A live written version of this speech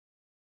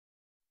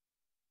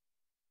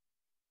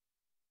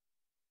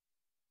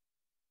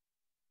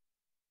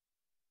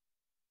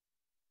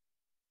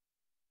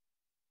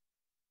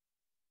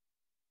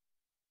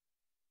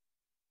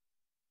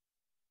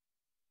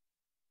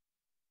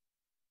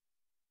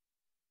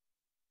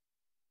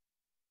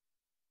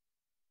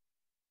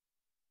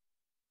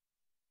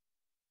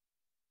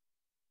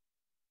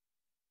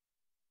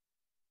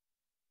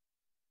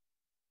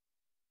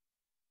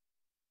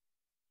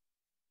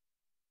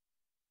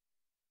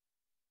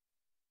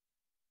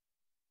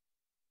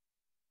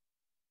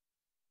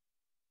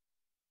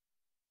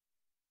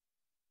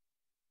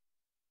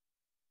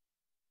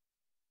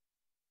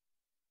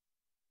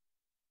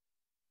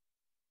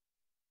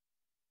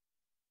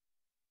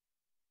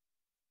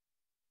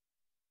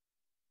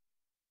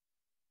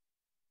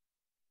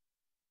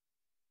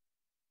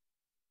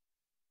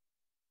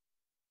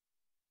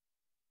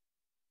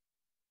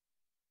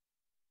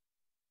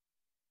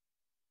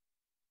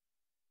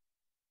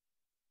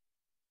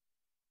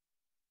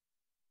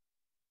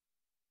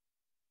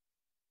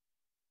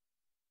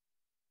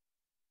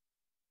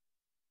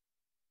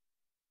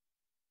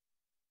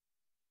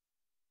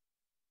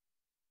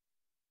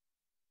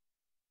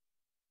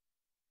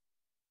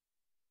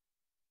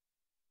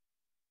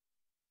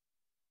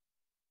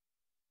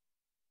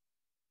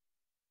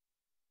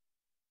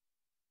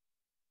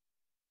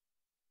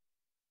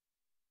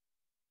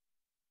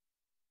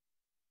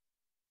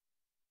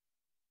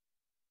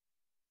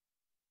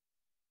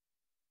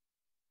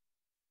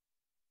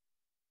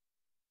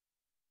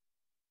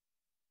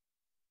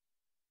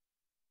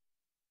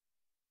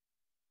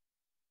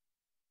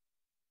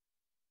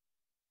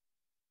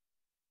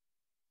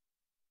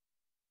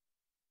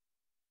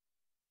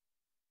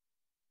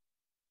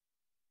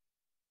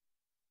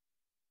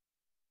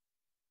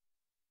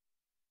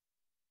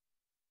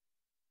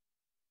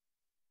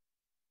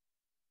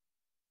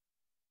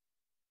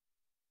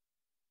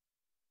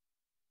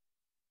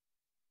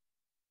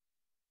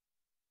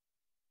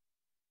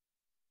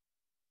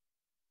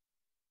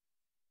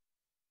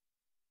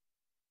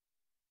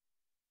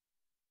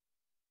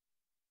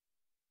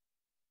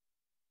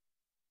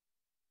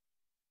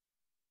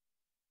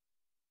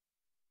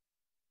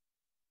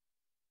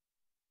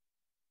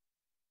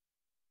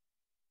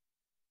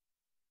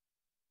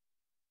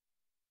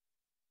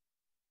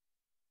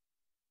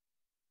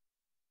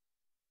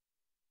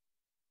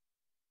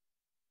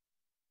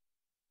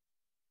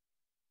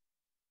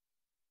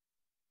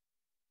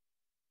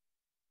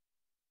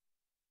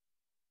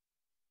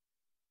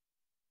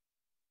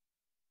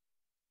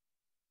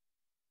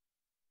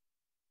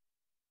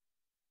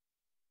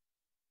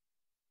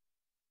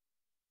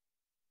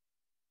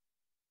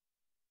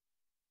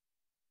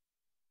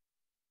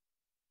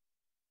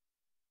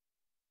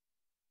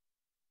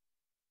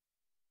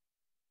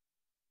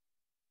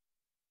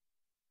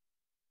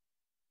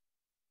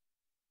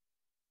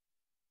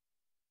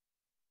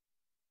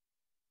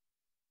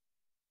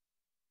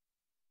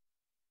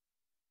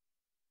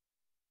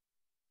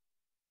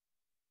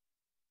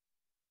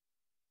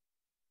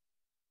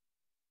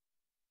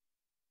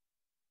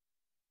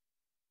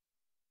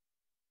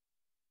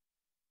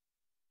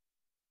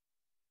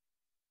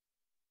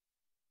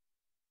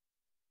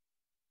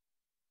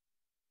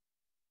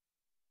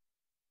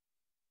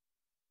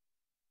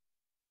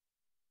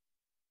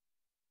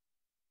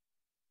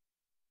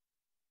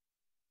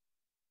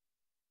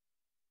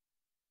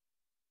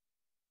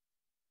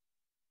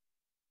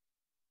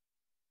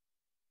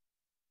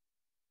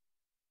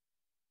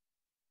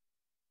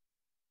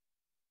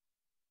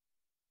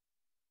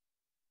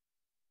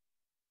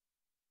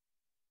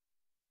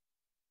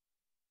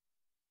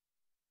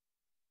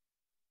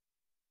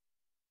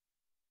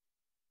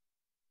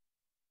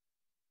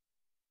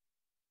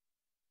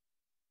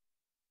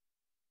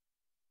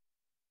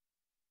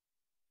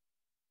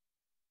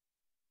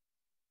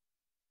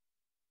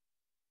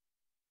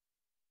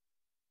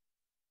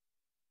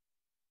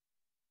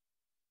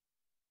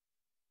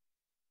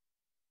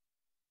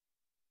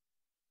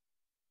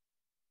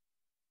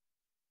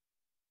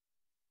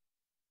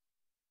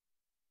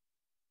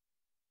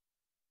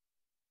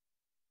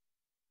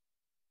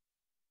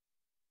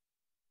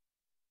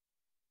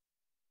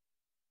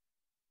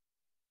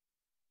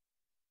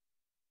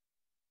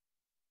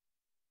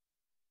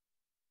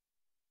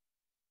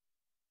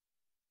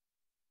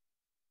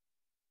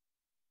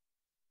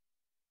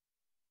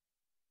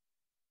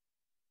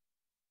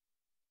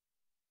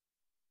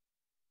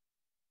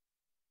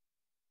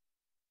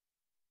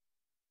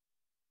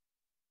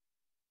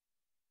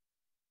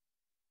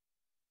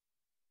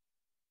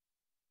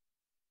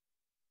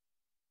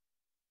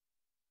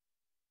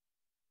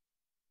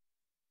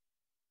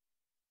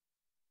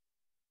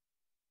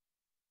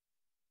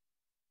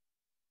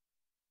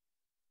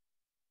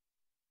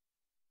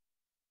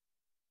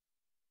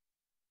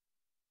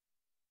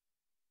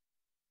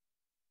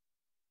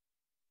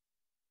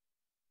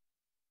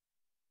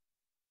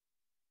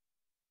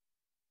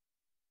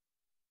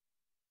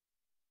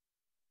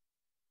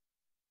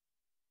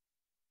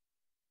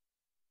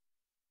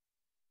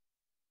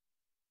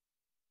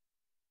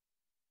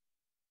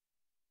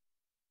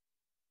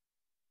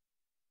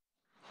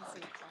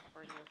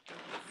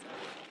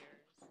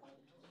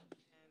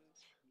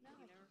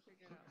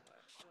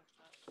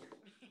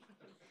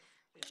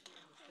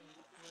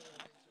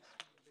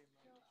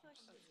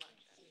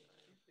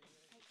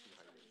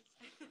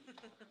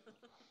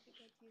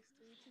get used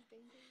to, which is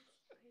dangerous.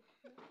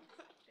 I've noticed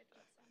that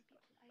with some people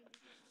I live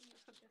with, I'm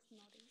used to just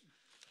nodding.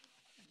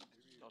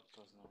 Not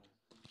personal.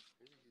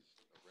 Maybe he's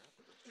a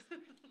rapper.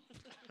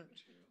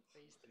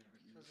 Based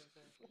because of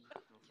the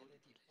delay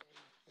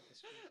with the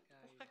Swiss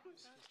guy.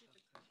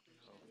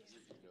 So he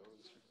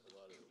knows a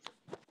lot of this.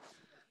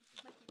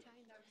 Lucky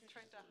time. I was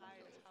trying to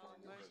hide how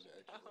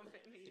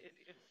many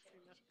idiots,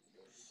 you know.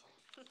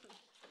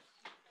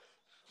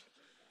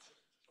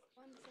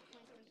 One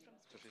disappointment from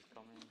So she's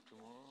coming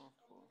tomorrow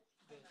for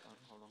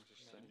how long is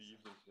she staying? In the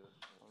evening, yeah.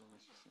 How long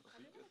is she staying? I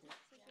don't know if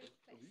it's a great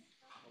place.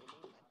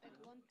 That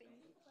one thing.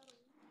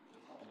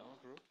 In our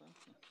group then?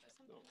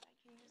 Something that I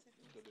can use as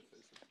an That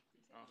excuse. is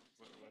Oh,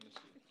 when is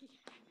she?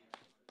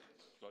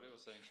 Claudia was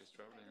saying she's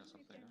traveling or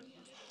something. I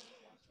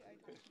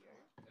don't hear.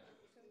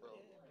 well,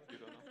 You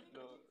don't know?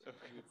 No.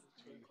 Okay.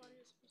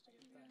 Claudia's supposed to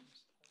get back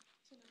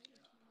Tonight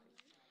or tomorrow.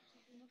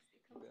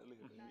 Mostly we barely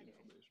have any neither.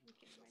 information. We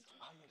can imagine.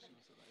 Ah, yeah, she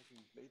was arriving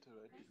later,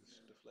 right? Because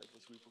the flight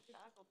was rebooked.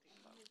 Faculty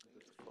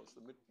That's caused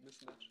a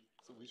mismatch.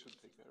 So we should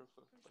take care of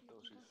her. But now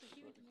she's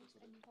arriving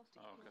closer. And you have to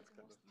Oh, okay. experience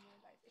the most in your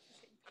life at the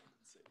same time.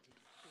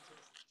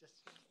 just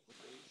What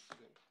day is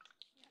today?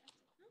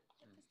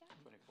 Yeah,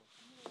 that's the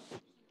start.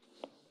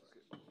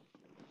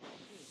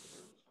 24.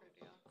 Okay.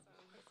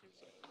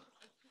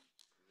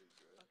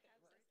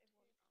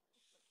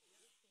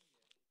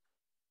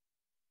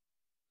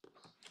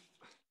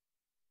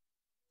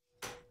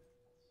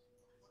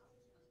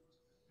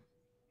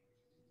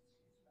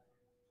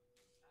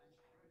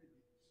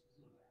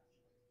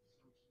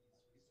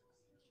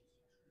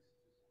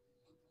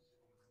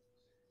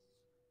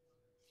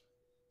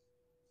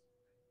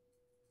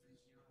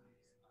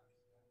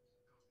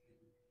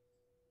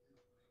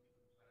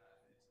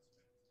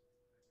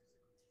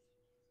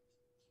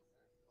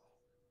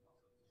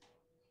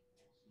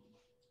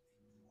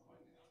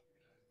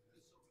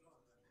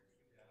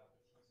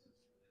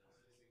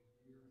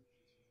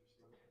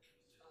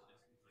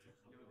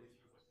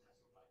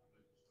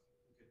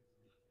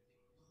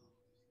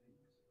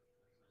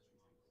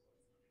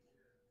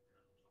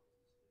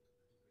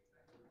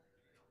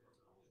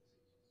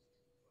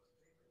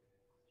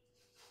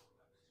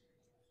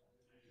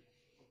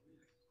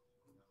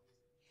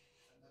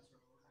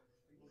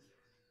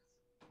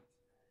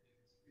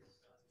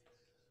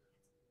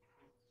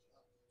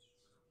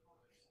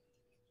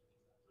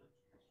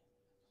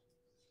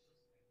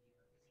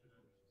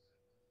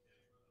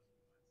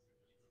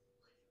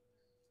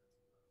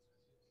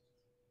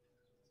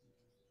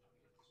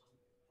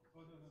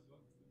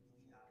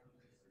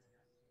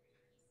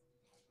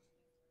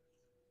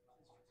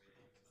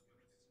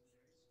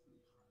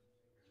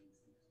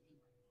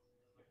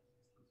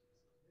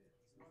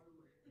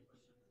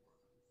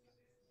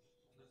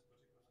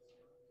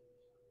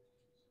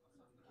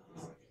 pretty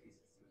awesome.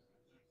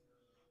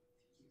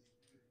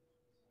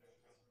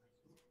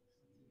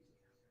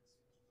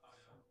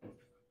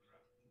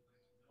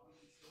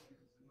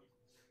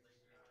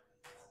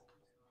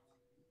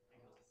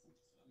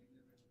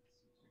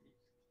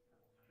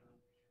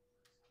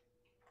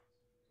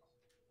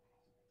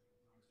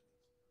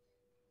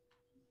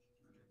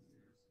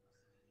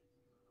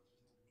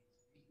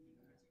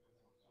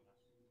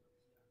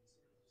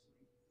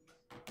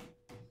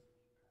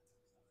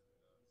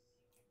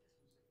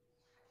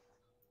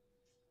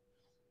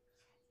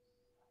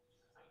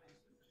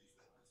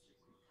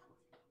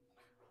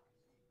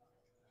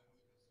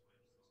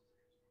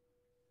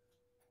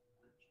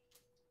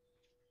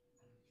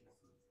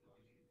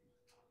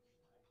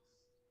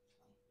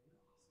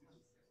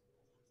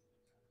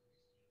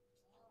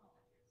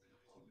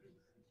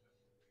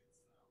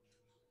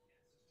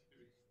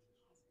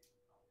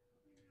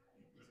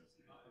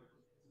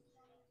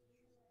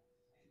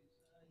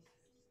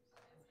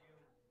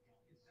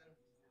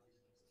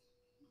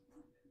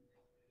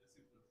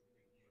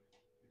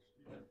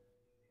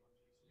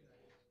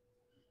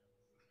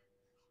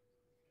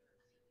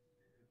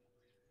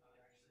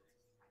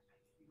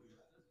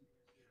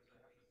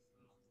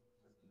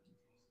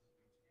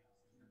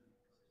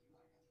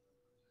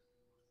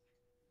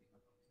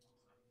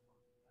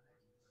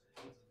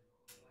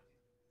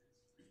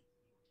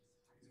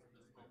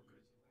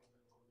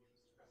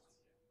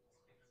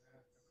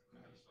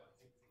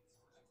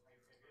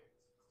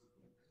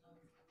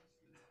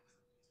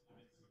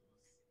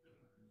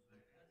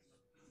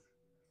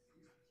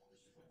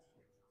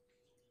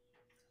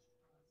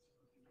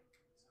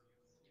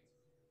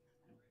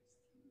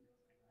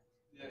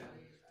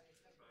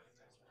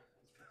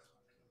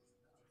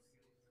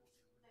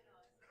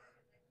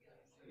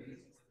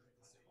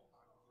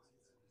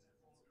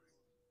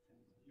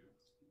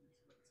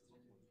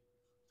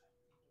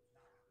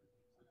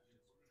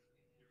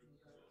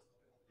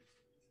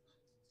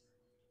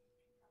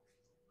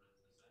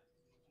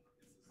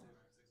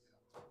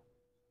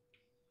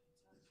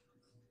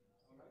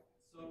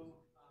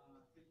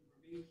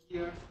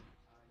 Here,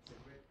 it's a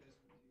great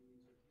pleasure to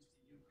introduce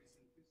to you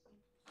Kristian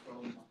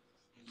from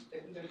the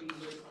Technical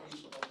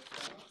University of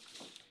Sommer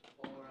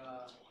for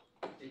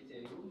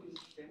DTU.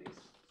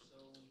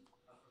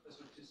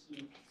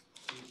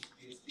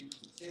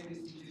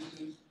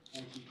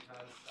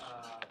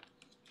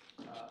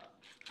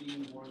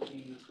 been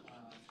working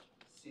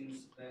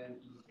since then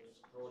in the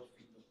broad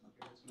field of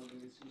materials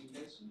modeling and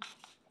simulation.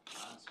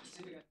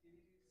 Specific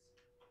activities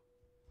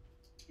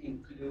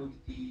include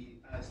the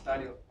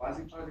study of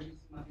quasi-particle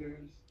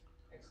materials,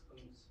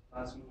 exons,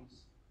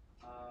 plasmons,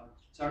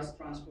 charge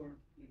transport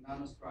in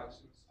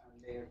nanostructures, and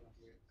layered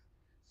materials.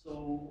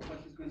 So what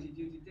he's going to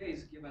do today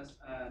is give us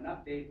an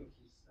update of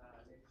his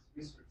latest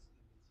research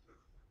in this field.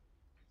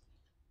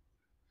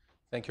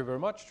 Thank you very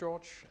much,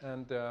 George,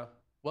 and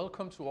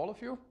welcome to all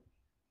of you.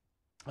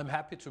 I'm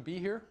happy to be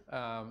here,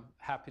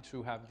 happy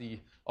to have the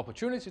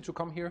opportunity to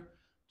come here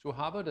to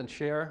Harvard and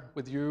share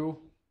with you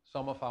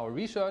some of our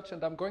research.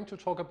 And I'm going to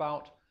talk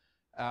about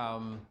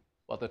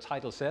what the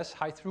title says,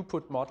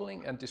 high-throughput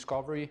modeling and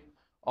discovery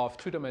of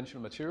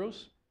two-dimensional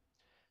materials.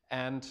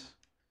 And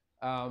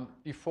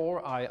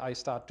before I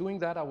start doing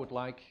that, I would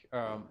like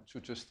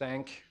to just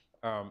thank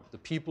the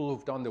people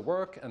who've done the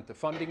work and the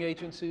funding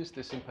agencies.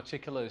 This in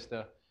particular is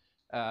the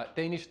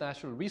Danish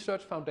National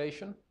Research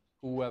Foundation,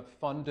 who have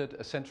funded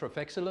a center of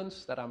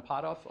excellence that I'm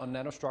part of on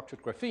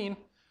nanostructured graphene,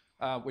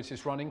 which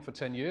is running for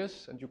 10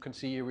 years. And you can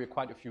see here we're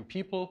quite a few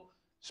people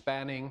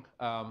spanning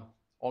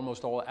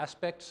almost all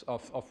aspects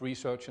of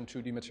research in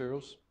 2D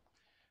materials.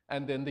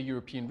 And then the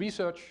European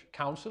Research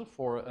Council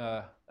for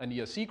an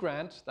ERC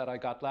grant that I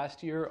got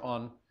last year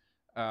on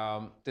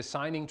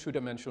designing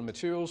two-dimensional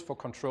materials for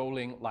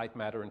controlling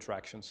light-matter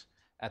interactions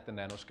at the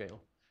nanoscale.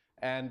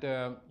 And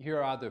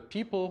here are the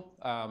people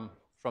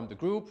from the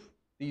group.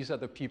 These are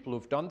the people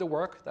who've done the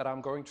work that I'm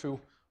going to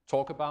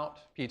talk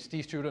about,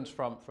 PhD students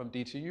from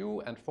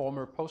DTU and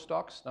former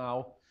postdocs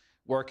now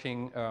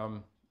working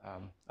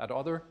at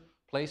other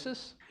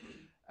places.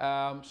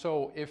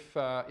 So if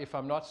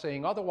I'm not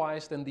saying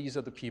otherwise, then these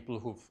are the people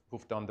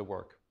who've done the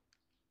work.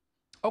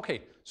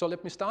 Okay, so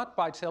let me start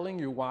by telling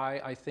you why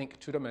I think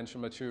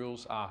two-dimensional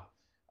materials are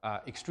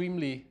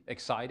extremely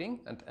exciting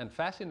and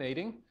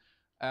fascinating.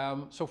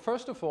 So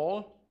first of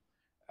all,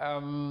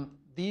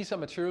 these are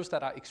materials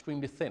that are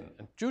extremely thin.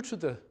 And due to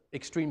the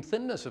extreme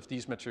thinness of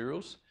these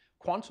materials,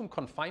 quantum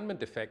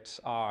confinement effects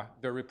are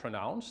very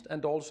pronounced,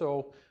 and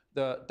also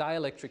the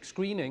dielectric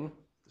screening,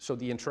 so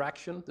the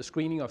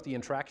screening of the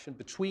interaction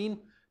between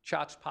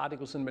charged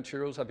particles and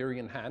materials are very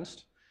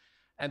enhanced.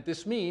 And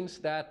this means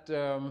that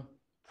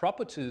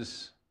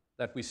properties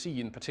that we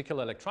see, in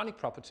particular electronic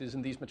properties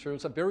in these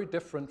materials, are very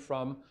different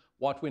from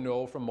what we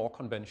know from more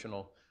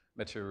conventional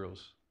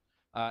materials.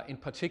 In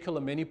particular,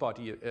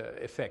 many-body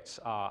effects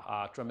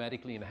are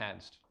dramatically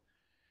enhanced.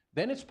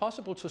 Then it's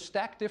possible to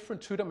stack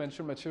different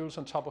two-dimensional materials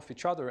on top of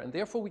each other, and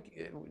therefore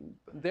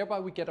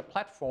thereby we get a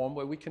platform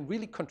where we can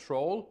really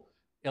control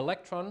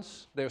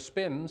electrons, their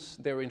spins,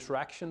 their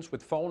interactions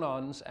with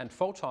phonons and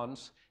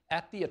photons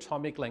at the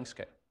atomic length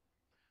scale.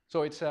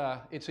 So it's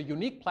a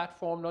unique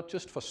platform, not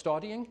just for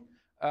studying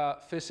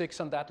physics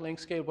on that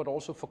length scale, but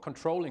also for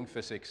controlling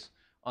physics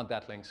on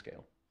that length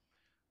scale.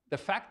 The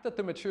fact that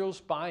the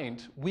materials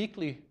bind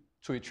weakly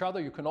to each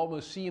other, you can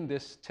almost see in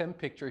this TEM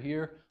picture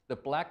here, the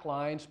black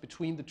lines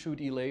between the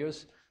 2D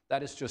layers,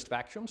 that is just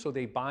vacuum. So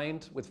they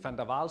bind with van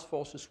der Waals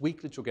forces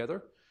weakly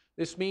together.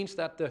 This means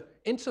that the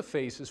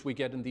interfaces we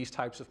get in these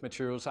types of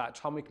materials are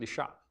atomically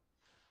sharp.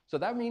 So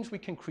that means we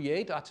can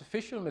create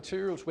artificial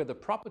materials where the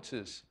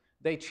properties,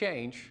 they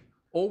change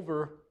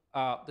over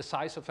the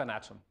size of an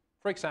atom.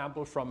 For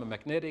example, from a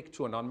magnetic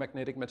to a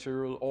non-magnetic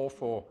material, or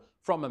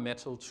from a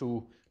metal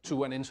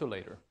to an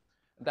insulator.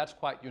 That's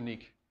quite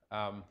unique.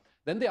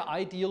 Then they're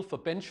ideal for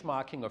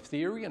benchmarking of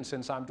theory, and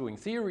since I'm doing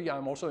theory,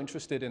 I'm also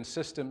interested in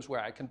systems where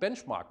I can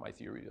benchmark my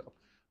theory,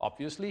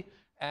 obviously.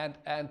 And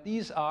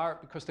these are,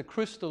 because the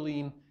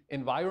crystalline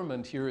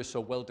environment here is so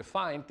well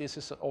defined, this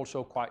is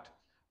also quite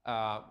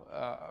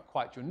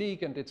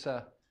unique, and it's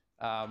a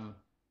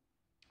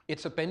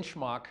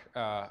benchmark,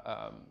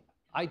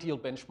 ideal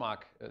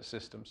benchmark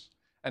systems.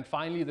 And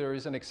finally, there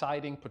is an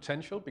exciting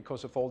potential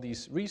because of all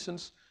these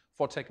reasons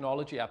for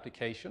technology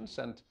applications,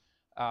 and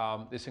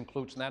this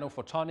includes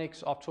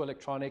nanophotonics,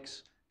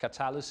 optoelectronics,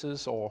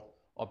 catalysis, or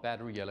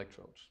battery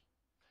electrodes.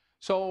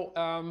 So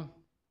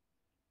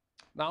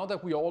now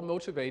that we're all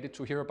motivated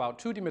to hear about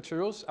 2D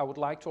materials, I would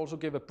like to also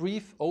give a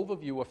brief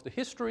overview of the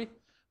history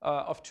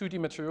of 2D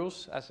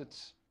materials as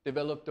it's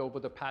developed over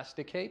the past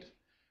decade.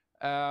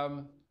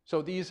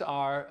 So these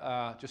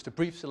are just a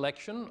brief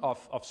selection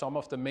of some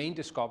of the main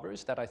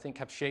discoveries that I think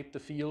have shaped the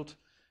field,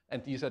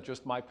 and these are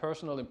just my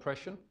personal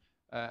impression,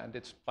 and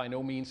it's by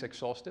no means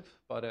exhaustive.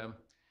 But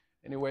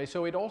anyway,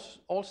 so it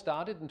all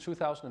started in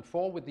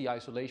 2004 with the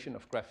isolation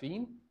of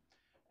graphene,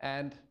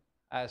 and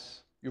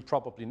as you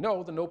probably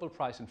know, the Nobel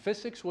Prize in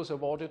Physics was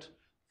awarded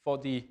for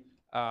the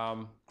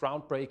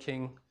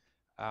groundbreaking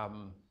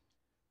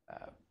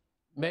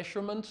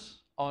measurements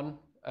on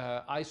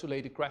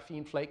isolated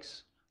graphene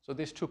flakes. So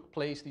this took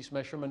place, these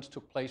measurements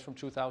took place from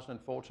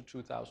 2004 to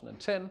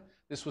 2010.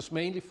 This was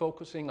mainly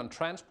focusing on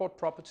transport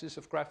properties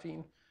of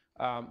graphene.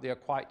 They are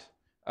quite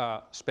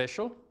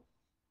special.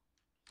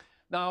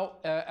 Now,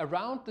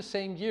 around the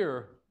same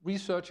year,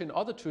 research in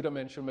other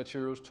two-dimensional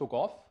materials took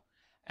off,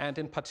 and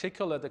in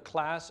particular, the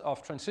class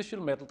of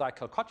transitional metal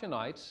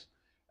dichalcogenides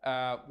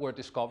were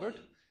discovered.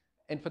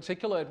 In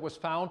particular, it was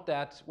found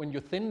that when you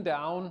thin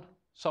down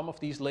some of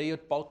these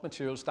layered bulk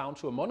materials down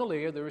to a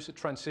monolayer, there is a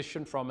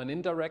transition from an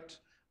indirect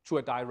to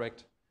a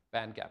direct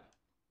band gap.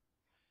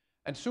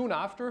 And soon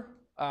after,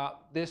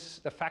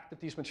 the fact that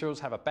these materials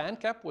have a band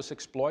gap was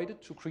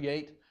exploited to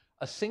create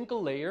a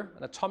single layer,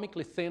 an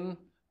atomically thin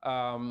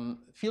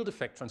field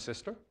effect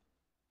transistor.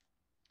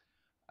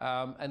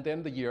 And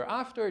then the year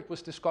after, it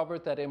was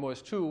discovered that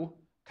MOS2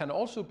 can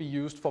also be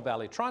used for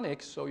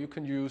valuetronics, so you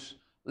can use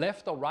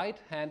left or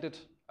right-handed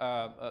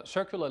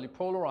circularly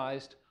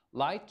polarized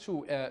light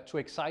to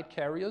excite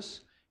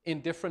carriers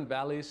in different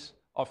values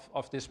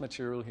of this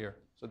material here.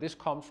 So this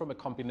comes from a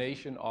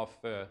combination of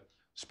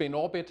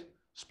spin-orbit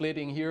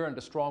splitting here and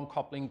the strong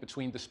coupling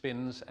between the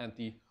spins and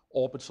the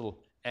orbital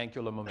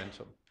angular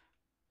momentum.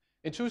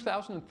 In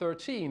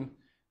 2013,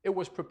 it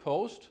was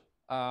proposed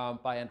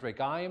by Andre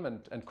Geim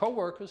and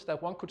co-workers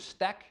that one could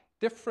stack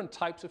different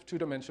types of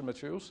two-dimensional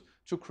materials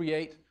to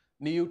create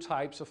new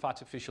types of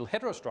artificial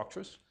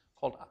heterostructures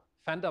called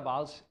van der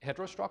Waals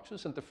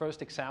heterostructures, and the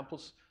first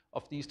examples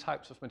of these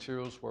types of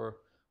materials were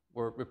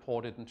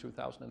reported in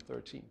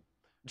 2013.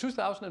 In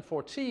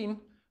 2014,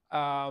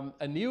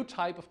 a new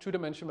type of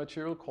two-dimensional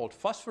material called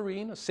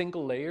phosphorine, a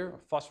single layer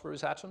of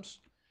phosphorus atoms,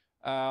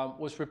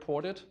 was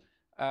reported.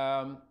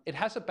 It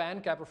has a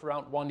band gap of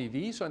around 1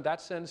 eV, so in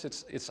that sense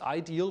it's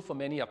ideal for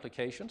many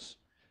applications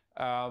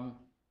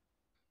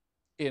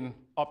in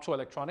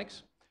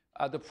optoelectronics.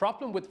 The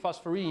problem with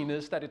phosphorine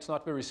is that it's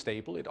not very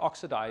stable. It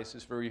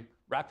oxidizes very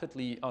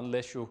rapidly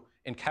unless you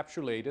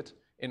encapsulate it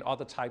in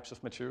other types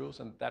of materials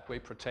and that way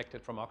protect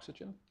it from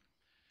oxygen.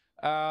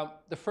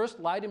 The first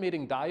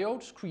light-emitting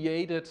diodes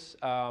created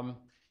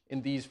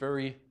in these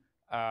very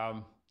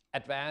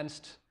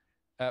advanced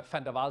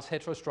van der Waals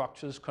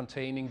heterostructures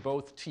containing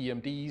both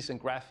TMDs and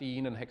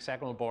graphene and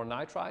hexagonal boron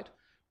nitride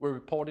were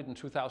reported in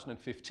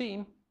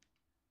 2015.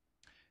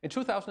 In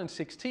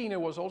 2016, it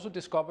was also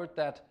discovered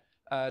that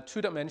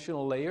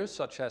two-dimensional layers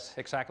such as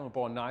hexagonal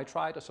boron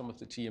nitride or some of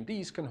the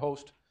TMDs can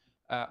host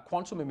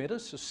quantum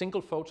emitters, so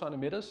single photon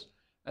emitters,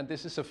 and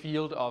this is a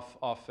field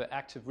of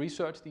active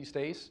research these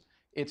days.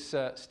 It's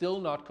still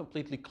not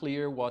completely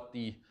clear what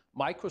the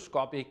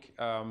microscopic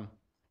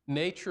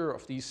nature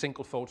of these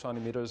single photon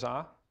emitters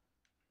are.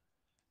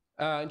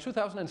 In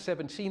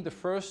 2017, the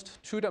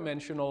first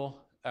two-dimensional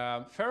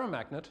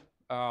ferromagnet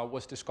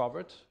was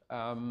discovered,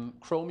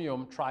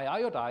 chromium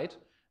triiodide,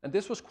 and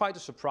this was quite a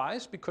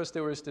surprise because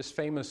there is this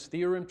famous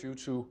theorem due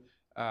to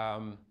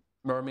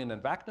Mermin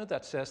and Wagner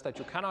that says that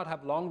you cannot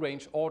have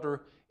long-range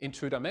order in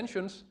 2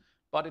 dimensions,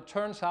 but it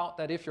turns out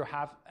that if you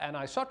have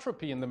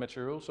anisotropy in the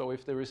material, so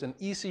if there is an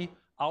easy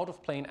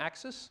out-of-plane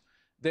axis,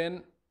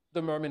 then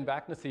the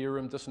Mermin-Wagner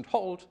theorem doesn't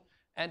hold,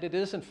 and it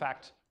is in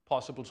fact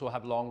possible to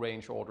have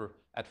long-range order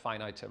at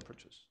finite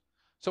temperatures.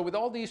 So with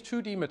all these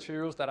 2D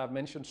materials that I've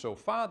mentioned so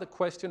far, the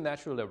question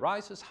naturally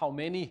arises how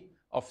many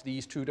of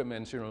these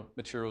two-dimensional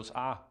materials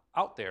are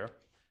out there,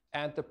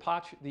 and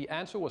the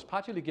answer was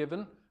partially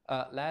given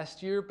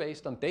last year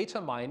based on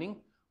data mining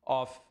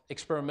of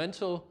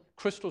experimental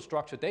crystal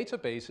structure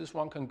databases.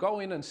 One can go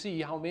in and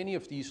see how many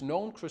of these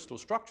known crystal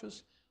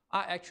structures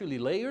are actually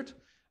layered,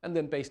 and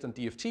then based on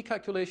DFT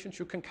calculations,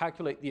 you can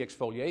calculate the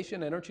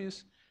exfoliation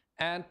energies,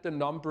 and the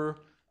number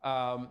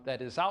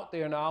that is out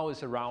there now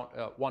is around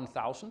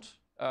 1,000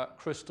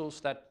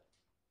 crystals that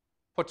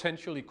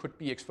potentially could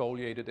be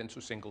exfoliated into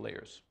single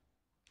layers.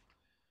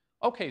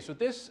 Okay, so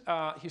this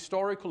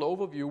historical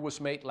overview was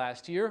made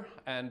last year,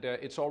 and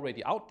it's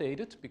already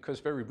outdated because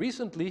very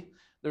recently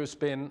there's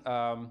been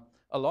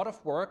a lot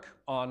of work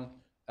on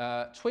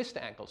twist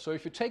angles. So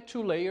if you take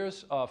 2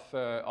 layers of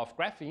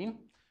graphene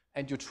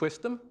and you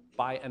twist them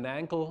by an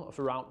angle of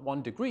around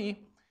 1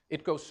 degree,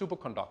 it goes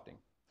superconducting.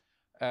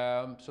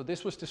 So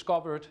this was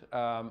discovered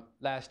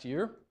last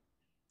year.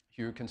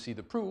 Here you can see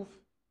the proof.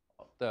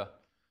 The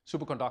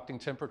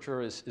superconducting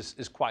temperature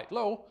is quite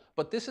low,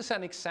 but this is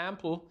an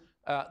example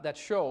that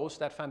shows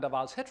that van der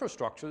Waals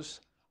heterostructures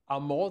are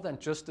more than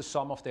just the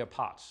sum of their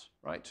parts,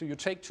 right? So you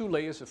take 2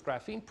 layers of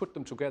graphene, put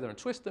them together and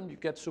twist them, you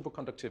get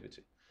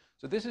superconductivity.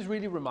 So this is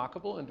really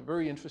remarkable and a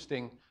very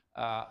interesting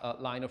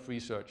line of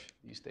research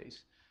these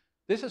days.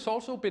 This has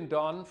also been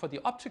done for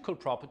the optical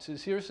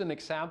properties. Here's an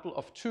example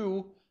of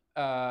 2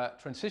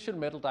 transition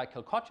metal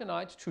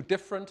dichalcogenides, 2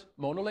 different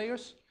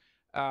monolayers.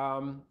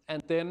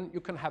 And then you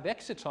can have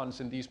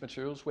excitons in these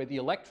materials where the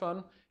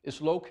electron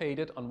is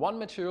located on one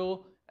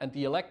material and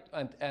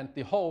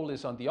the hole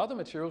is on the other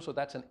material, so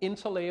that's an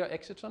interlayer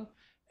exciton.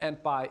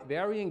 And by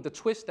varying the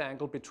twist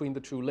angle between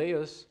the 2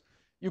 layers,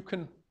 you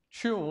can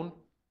tune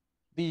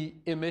the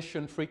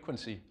emission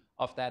frequency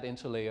of that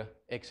interlayer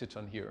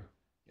exciton here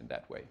in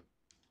that way.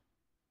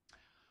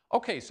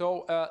 Okay,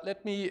 so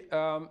let me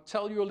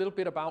tell you a little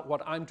bit about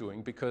what I'm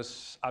doing,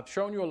 because I've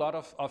shown you a lot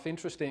of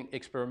interesting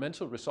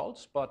experimental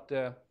results, but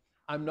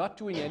I'm not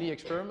doing any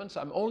experiments.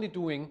 I'm only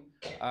doing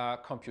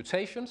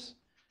computations.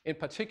 In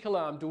particular,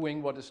 I'm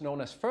doing what is known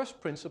as first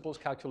principles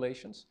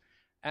calculations.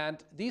 And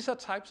these are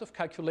types of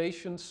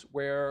calculations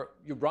where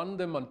you run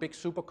them on big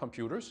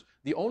supercomputers.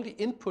 The only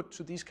input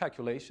to these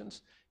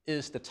calculations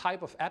is the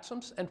type of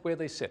atoms and where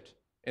they sit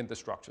in the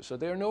structure. So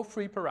there are no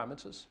free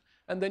parameters.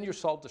 And then you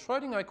solve the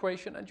Schrödinger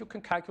equation and you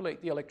can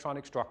calculate the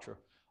electronic structure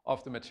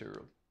of the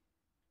material.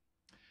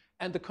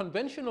 And the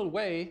conventional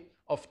way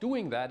of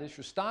doing that is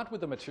you start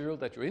with the material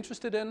that you're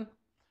interested in,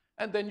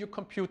 and then you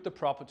compute the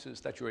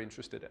properties that you're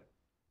interested in.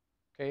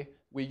 Okay?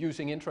 We're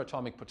using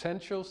intraatomic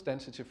potentials,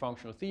 density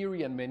functional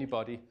theory, and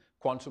many-body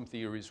quantum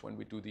theories when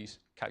we do these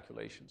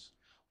calculations.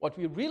 What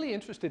we're really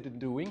interested in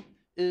doing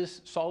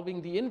is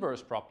solving the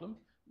inverse problem,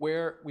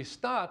 where we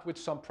start with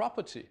some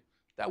property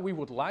that we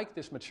would like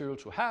this material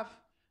to have,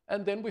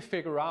 and then we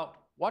figure out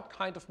what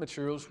kind of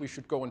materials we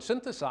should go and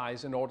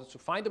synthesize in order to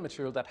find a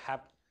material that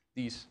have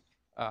these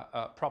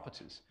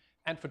properties.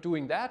 And for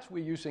doing that,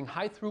 we're using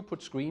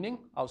high-throughput screening.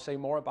 I'll say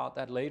more about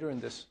that later in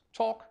this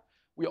talk.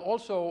 We're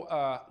also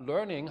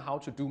learning how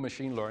to do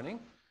machine learning.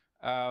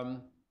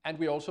 And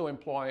we also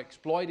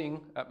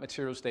exploiting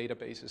materials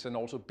databases and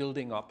also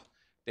building up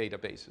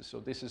databases. So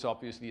this is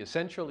obviously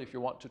essential. If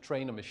you want to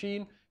train a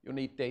machine, you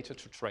need data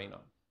to train on.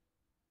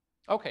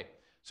 Okay,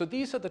 so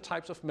these are the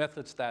types of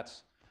methods that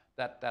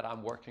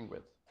I'm working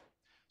with.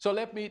 So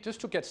let me,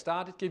 just to get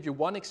started, give you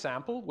one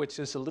example, which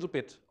is a little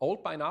bit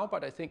old by now,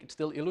 but I think it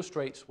still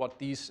illustrates what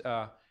these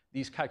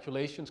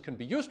calculations can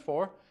be used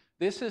for.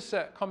 This is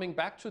coming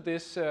back to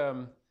this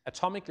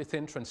atomically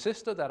thin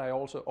transistor that I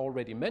also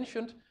already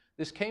mentioned.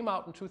 This came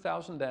out in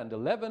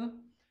 2011,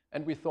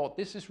 and we thought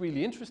this is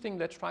really interesting.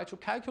 Let's try to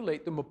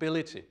calculate the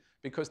mobility,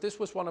 because this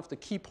was one of the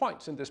key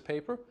points in this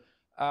paper.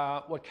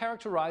 What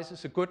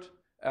characterizes a good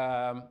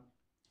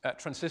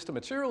transistor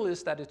material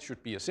is that it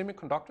should be a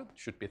semiconductor, it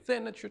should be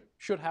thin, it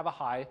should have a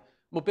high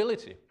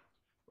mobility,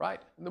 right?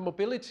 And the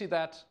mobility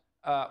that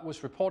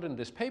was reported in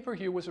this paper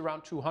here was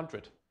around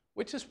 200,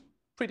 which is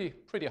pretty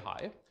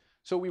high.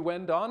 So we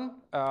went on,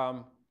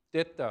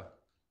 did the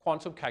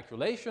quantum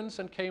calculations,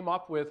 and came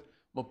up with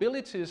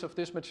mobilities of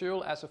this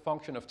material as a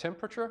function of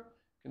temperature.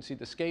 You can see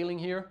the scaling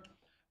here.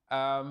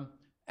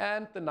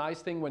 And the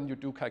nice thing when you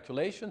do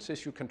calculations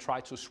is you can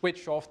try to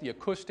switch off the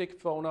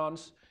acoustic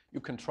phonons. You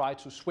can try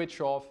to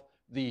switch off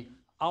the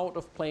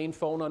out-of-plane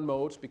phonon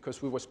modes,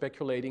 because we were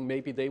speculating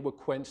maybe they were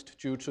quenched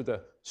due to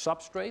the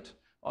substrate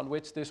on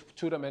which this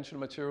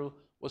two-dimensional material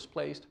was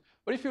placed.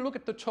 But if you look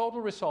at the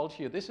total result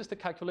here, this is the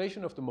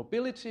calculation of the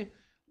mobility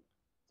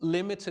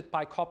limited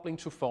by coupling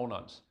to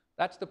phonons.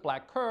 That's the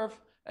black curve,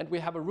 and we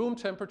have a room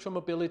temperature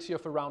mobility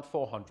of around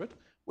 400,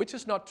 which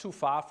is not too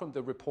far from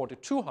the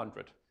reported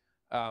 200.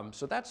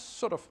 So that's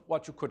sort of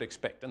what you could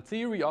expect. And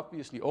theory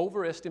obviously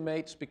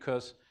overestimates,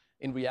 because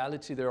in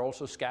reality they're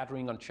also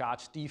scattering on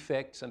charge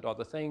defects and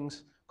other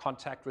things,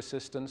 contact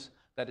resistance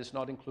that is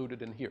not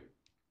included in here.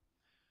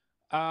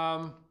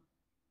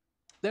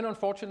 Then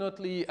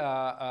unfortunately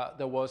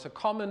there was a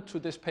comment to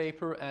this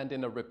paper, and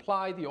in a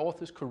reply the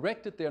authors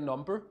corrected their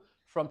number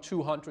from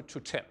 200 to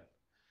 10.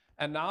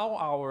 And now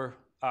our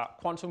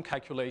quantum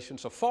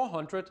calculations of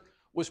 400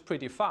 was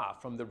pretty far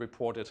from the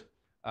reported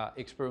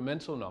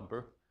experimental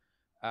number.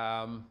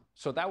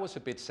 So that was a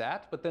bit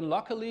sad, but then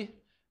luckily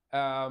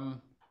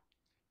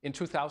in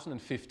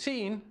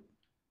 2015,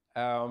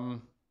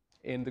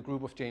 in the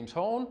group of James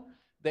Hone,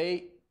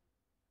 they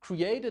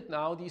created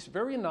now these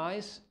very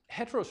nice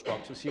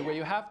heterostructures here, where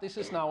you have, this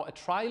is now a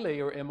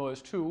tri-layer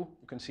MOS2,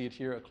 you can see it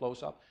here, a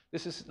close-up.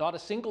 This is not a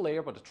single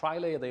layer, but a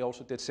tri-layer. They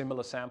also did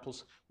similar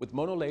samples with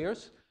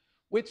monolayers,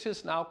 which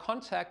is now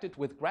contacted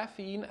with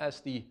graphene as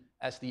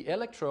the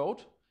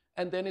electrode,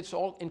 and then it's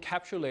all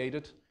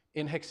encapsulated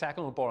in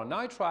hexagonal boron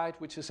nitride,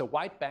 which is a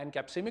wide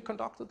bandgap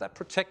semiconductor that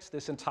protects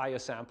this entire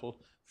sample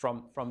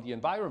from the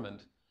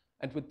environment.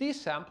 And with these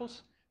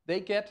samples, they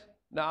get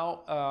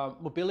now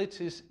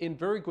mobilities in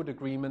very good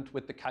agreement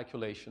with the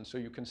calculation. So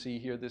you can see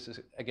here, this is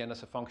again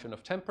as a function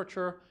of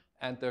temperature,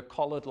 and the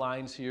colored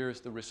lines here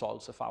is the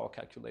results of our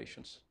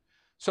calculations.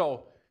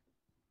 So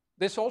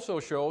this also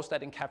shows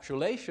that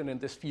encapsulation in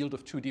this field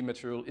of 2D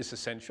material is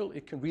essential.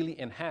 It can really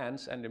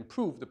enhance and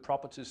improve the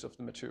properties of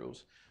the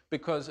materials,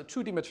 because a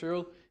 2D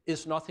material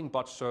is nothing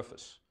but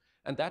surface.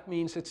 And that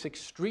means it's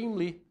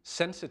extremely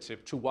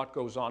sensitive to what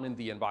goes on in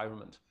the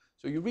environment.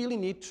 So you really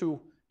need to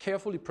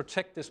carefully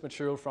protect this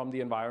material from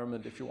the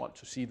environment if you want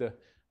to see the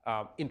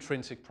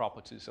intrinsic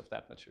properties of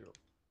that material.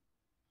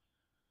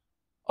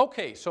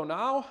 Okay, so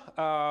now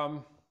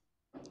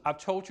I've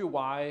told you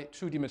why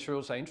 2D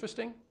materials are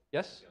interesting.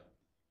 Yes? Yeah.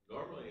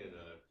 Normally in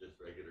just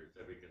regular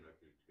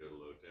semiconductors, you go to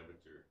low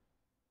temperature,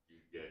 you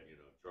get,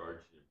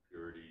 charged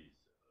impurities,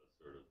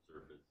 sort of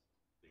surface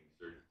things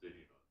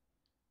sitting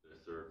on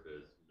the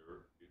surface,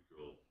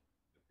 neutral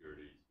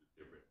impurities with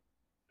different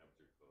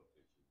temperature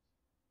coefficients.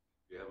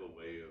 Do you have a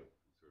way of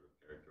sort of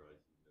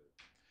characterizing those?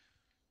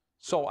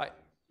 So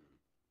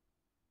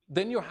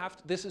then you have,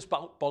 this is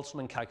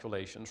Boltzmann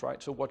calculations,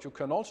 right? So what you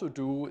can also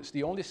do is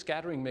the only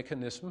scattering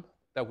mechanism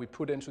that we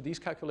put into these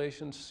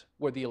calculations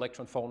were the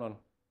electron-phonon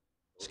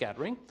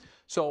scattering.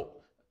 So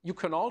you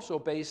can also,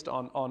 based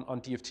on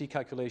DFT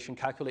calculation,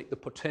 calculate the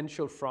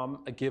potential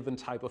from a given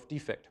type of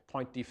defect,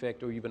 point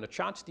defect or even a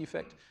charge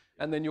defect,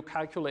 and then you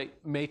calculate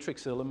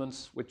matrix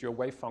elements with your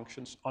wave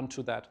functions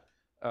onto that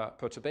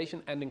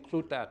perturbation and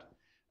include that.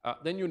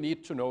 Then you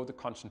need to know the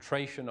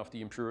concentration of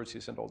the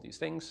impurities and all these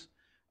things,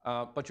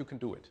 but you can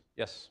do it,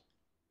 yes.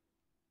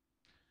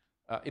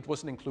 It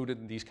wasn't included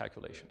in these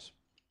calculations.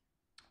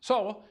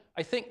 So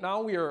I think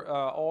now we are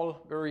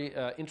all very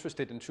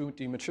interested in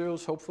 2D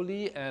materials,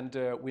 hopefully, and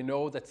we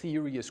know that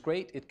theory is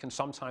great. It can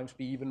sometimes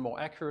be even more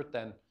accurate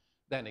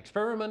than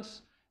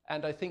experiments.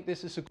 And I think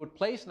this is a good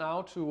place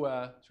now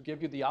to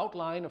give you the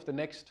outline of the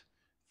next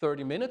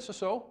 30 minutes or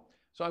so.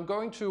 So I'm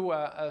going to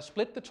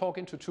split the talk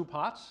into 2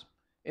 parts.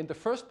 In the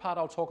first part,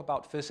 I'll talk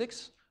about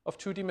physics of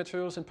 2D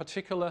materials, in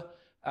particular,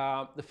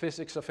 the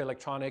physics of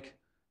electronic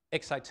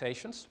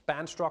excitations,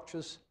 band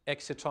structures,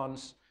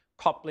 excitons,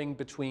 coupling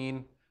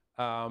between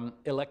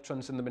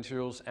electrons in the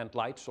materials and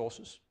light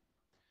sources.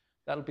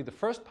 That'll be the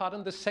first part,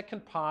 and the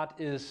second part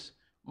is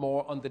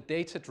more on the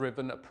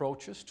data-driven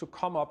approaches to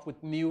come up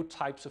with new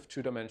types of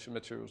 2-dimensional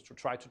materials, to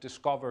try to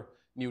discover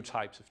new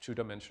types of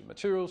 2-dimensional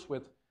materials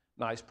with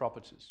nice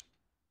properties.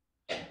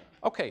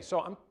 Okay,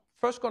 so I'm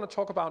first going to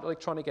talk about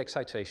electronic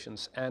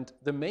excitations, and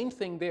the main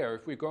thing there,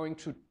 if we're going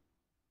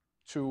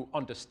to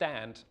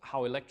understand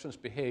how electrons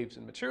behave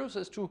in materials,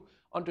 is to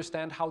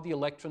understand how the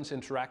electrons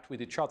interact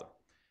with each other.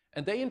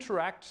 And they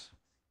interact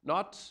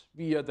not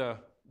via the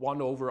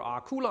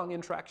 1/r Coulomb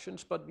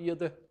interactions, but via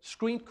the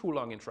screened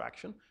Coulomb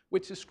interaction,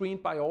 which is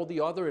screened by all the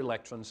other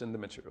electrons in the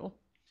material.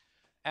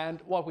 And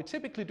what we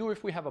typically do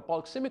if we have a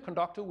bulk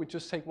semiconductor, we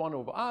just take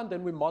 1/r and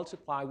then we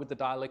multiply with the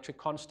dielectric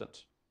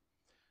constant.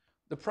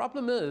 The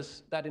problem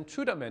is that in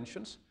 2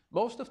 dimensions,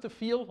 most of the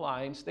field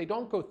lines, they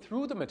don't go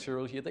through the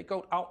material here, they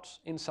go out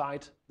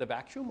inside the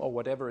vacuum or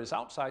whatever is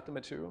outside the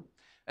material.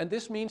 And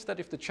this means that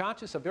if the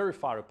charges are very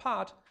far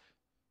apart,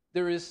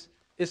 there is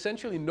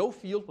essentially no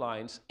field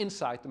lines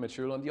inside the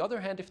material. On the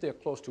other hand, if they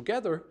are close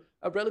together,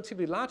 a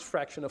relatively large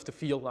fraction of the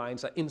field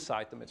lines are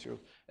inside the material.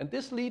 And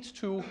this leads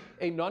to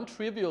a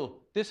non-trivial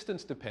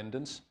distance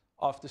dependence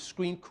of the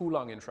screened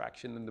Coulomb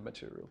interaction in the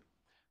material.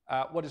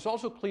 What is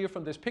also clear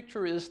from this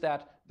picture is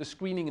that the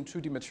screening in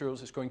 2D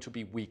materials is going to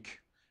be weak.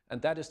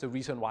 And that is the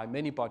reason why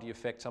many body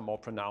effects are more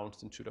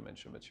pronounced in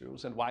 2-dimensional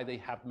materials and why they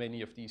have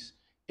many of these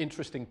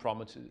interesting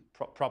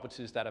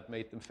properties that have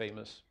made them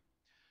famous.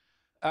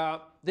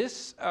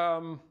 This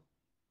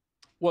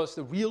was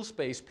the real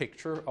space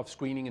picture of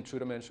screening in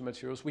 2-dimensional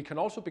materials. We can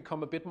also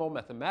become a bit more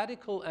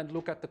mathematical and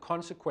look at the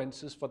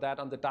consequences for that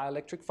on the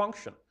dielectric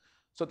function.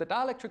 So the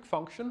dielectric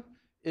function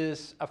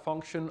is a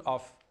function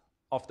of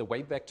the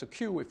wave vector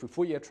q if we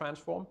Fourier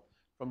transform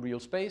from real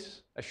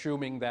space,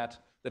 assuming that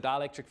the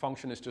dielectric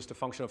function is just a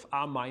function of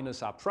r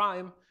minus r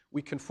prime.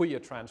 We can Fourier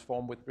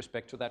transform with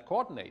respect to that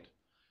coordinate.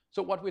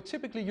 So what we're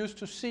typically used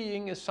to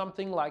seeing is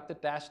something like the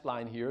dashed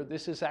line here.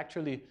 This is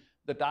actually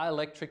the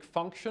dielectric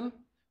function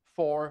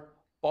for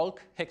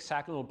bulk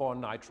hexagonal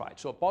boron nitride.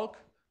 So a bulk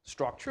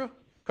structure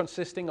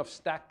consisting of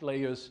stacked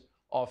layers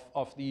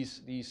of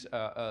these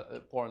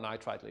boron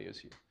nitride layers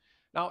here.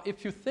 Now,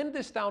 if you thin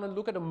this down and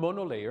look at a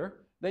monolayer,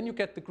 then you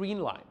get the green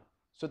line.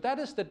 So that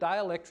is the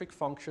dielectric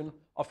function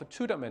of a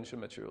 2-dimensional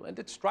material. And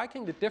it's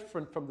strikingly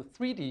different from the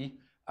 3D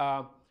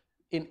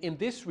in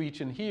this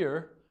region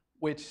here,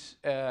 which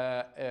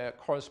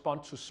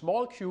correspond to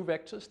small q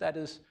vectors, that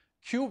is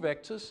q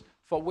vectors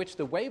for which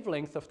the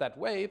wavelength of that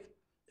wave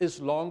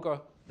is longer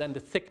than the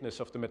thickness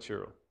of the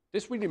material.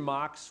 This really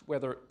marks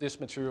whether this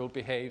material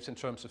behaves in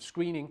terms of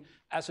screening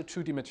as a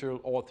 2D material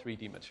or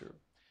 3D material.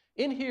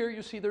 In here,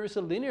 you see there is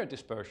a linear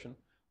dispersion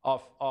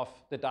of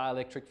the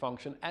dielectric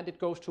function, and it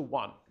goes to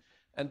 1.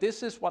 And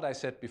this is what I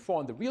said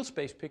before in the real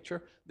space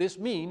picture. This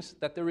means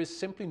that there is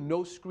simply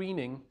no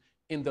screening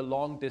in the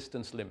long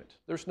distance limit.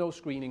 There's no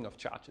screening of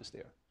charges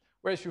there.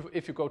 Whereas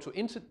if you go to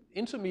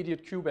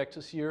intermediate q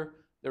vectors here,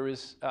 there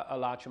is a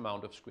large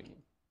amount of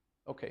screening.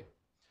 Okay.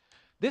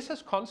 This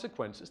has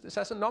consequences. This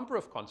has a number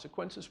of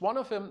consequences. One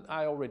of them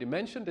I already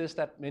mentioned is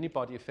that many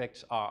body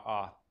effects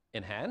are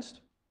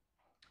enhanced.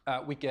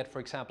 We get, for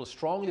example,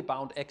 strongly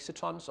bound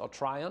excitons or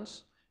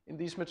trions in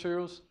these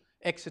materials.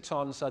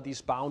 Excitons are these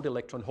bound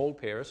electron hole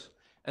pairs,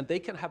 and they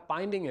can have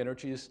binding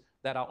energies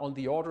that are on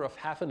the order of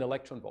half an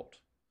electron volt,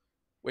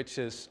 which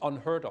is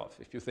unheard of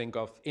if you think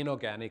of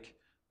inorganic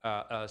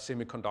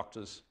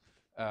semiconductors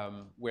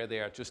where they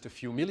are just a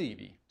few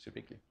millieV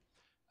typically.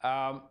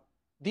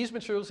 These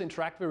materials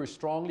interact very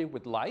strongly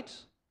with light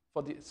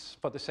for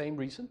the same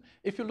reason.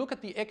 If you look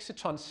at the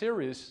exciton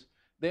series,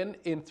 then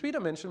in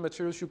 3-dimensional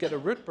materials you get a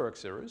Rydberg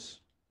series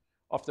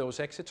of those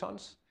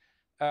excitons.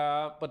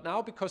 But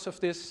now because of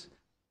this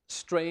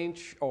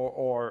strange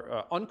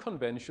or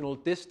unconventional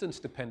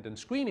distance-dependent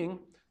screening,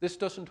 this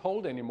doesn't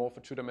hold anymore for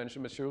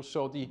 2-dimensional materials.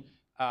 So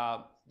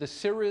the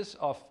series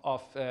of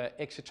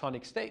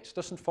excitonic states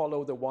doesn't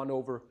follow the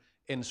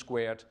 1/n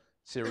squared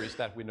series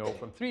that we know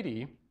from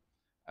 3D.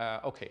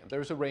 Okay, and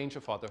there's a range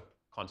of other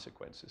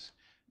consequences.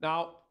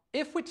 Now,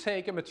 if we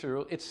take a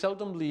material, it's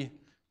seldomly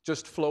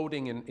just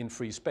floating in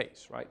free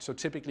space, right? So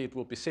typically it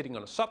will be sitting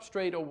on a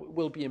substrate or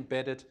will be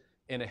embedded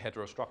in a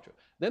heterostructure.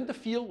 Then the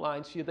field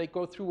lines here, they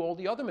go through all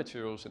the other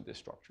materials in this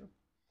structure.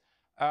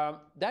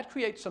 That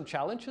creates some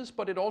challenges,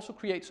 but it also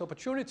creates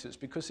opportunities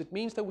because it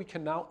means that we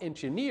can now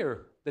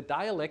engineer the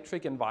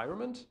dielectric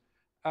environment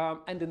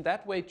and in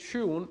that way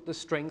tune the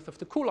strength of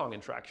the Coulomb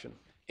interaction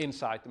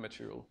inside the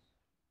material.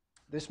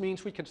 This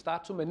means we can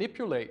start to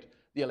manipulate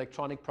the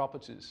electronic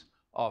properties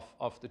of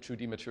the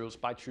 2D materials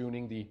by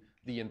tuning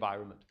the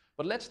environment.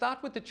 But let's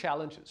start with the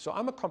challenges. So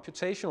I'm a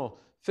computational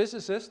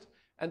physicist,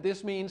 and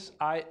this means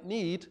I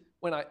need,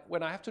 when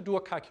I have to do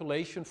a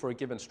calculation for a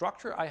given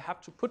structure, I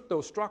have to put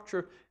those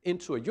structure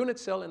into a unit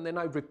cell, and then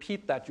I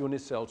repeat that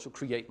unit cell to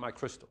create my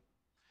crystal.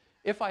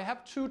 If I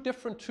have two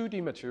different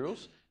 2D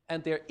materials,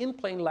 and their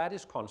in-plane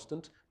lattice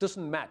constant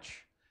doesn't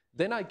match,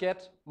 then I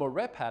get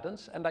Moiré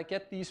patterns, and I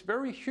get these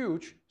very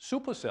huge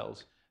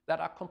supercells that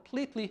are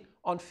completely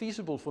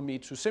unfeasible for me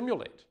to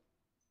simulate.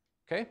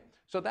 Okay?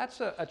 So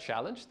that's a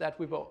challenge that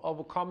we've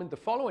overcome in the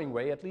following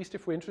way, at least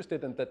if we're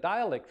interested in the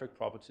dielectric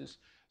properties.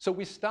 So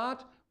we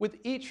start with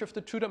each of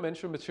the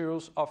two-dimensional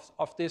materials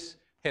of this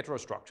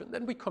heterostructure. And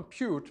then we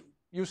compute,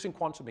 using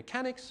quantum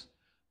mechanics,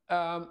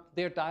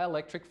 their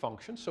dielectric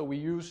function. So we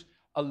use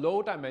a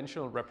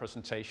low-dimensional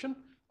representation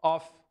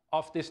of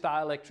this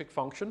dielectric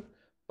function.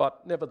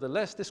 But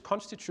nevertheless, this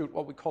constitutes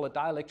what we call a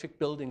dielectric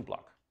building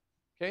block.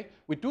 Okay?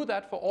 We do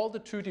that for all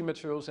the 2D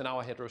materials in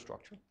our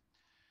heterostructure.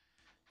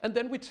 And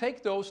then we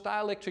take those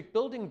dielectric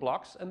building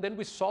blocks and then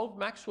we solve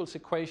Maxwell's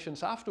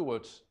equations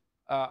afterwards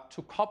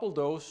to couple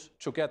those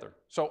together.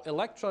 So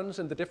electrons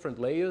in the different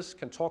layers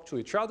can talk to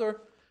each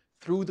other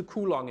through the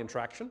Coulomb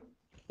interaction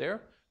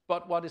there.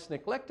 But what is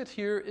neglected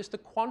here is the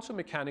quantum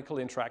mechanical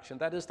interaction.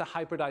 That is the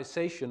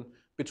hybridization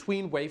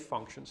between wave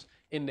functions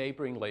in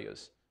neighboring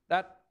layers.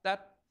 That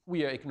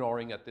we are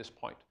ignoring at this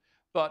point.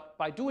 But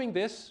by doing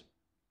this,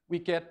 we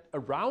get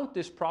around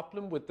this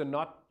problem with the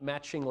not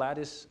matching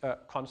lattice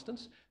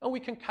constants, and we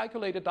can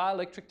calculate a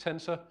dielectric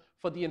tensor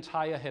for the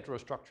entire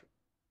heterostructure.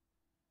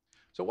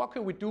 So what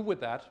can we do with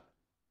that?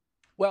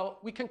 Well,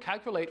 we can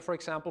calculate, for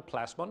example,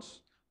 plasmons.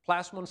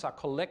 Plasmons are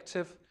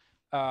collective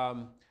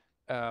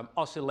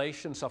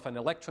oscillations of an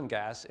electron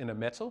gas in a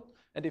metal.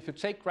 And if you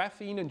take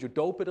graphene and you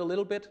dope it a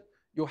little bit,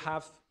 you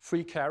have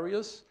free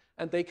carriers,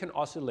 and they can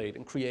oscillate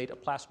and create a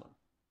plasmon.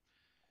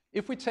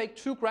 If we take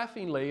two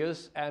graphene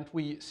layers and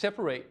we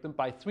separate them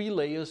by 3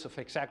 layers of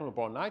hexagonal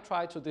boron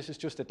nitride, so this is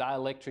just a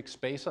dielectric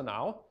spacer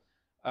now,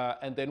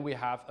 and then we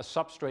have a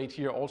substrate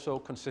here also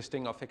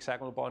consisting of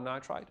hexagonal boron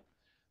nitride,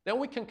 then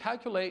we can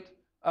calculate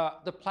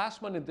the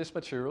plasmon in this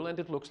material, and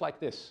it looks like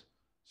this.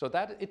 So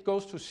that it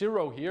goes to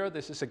 0 here.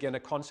 This is again a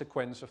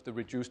consequence of the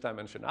reduced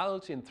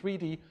dimensionality. In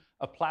 3D,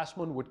 a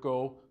plasmon would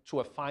go to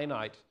a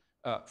finite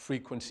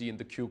frequency in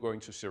the Q going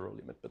to 0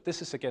 limit. But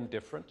this is again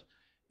different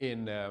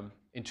in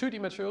 2D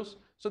materials.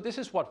 So this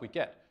is what we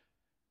get.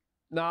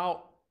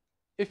 Now,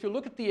 if you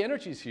look at the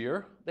energies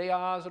here, they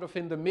are sort of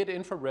in the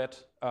mid-infrared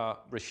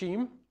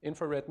regime,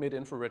 infrared,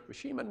 mid-infrared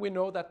regime, and we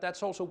know that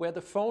that's also where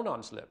the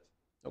phonons live,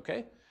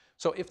 okay?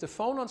 So if the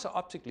phonons are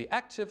optically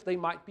active, they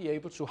might be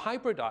able to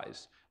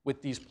hybridize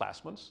with these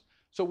plasmons.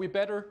 So we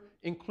better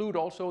include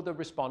also the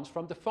response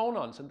from the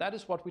phonons, and that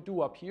is what we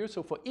do up here.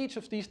 So for each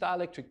of these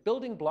dielectric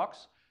building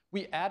blocks,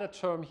 we add a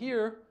term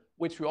here,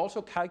 which we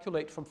also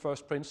calculate from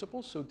first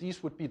principles. So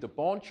these would be the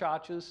Born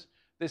charges.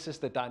 This is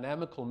the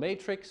dynamical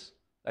matrix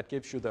that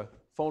gives you the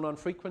phonon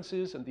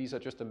frequencies, and these are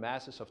just the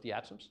masses of the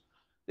atoms.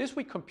 This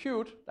we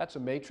compute, that's a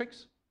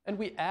matrix, and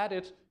we add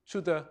it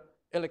to the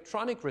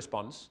electronic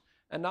response.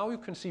 And now you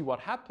can see what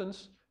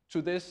happens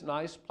to this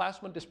nice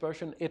plasmon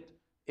dispersion.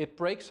 It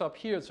breaks up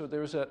here, so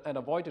there's an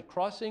avoided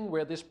crossing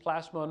where this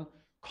plasmon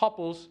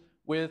couples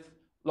with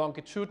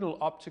longitudinal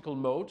optical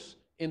modes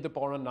in the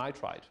boron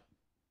nitride.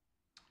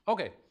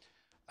 Okay.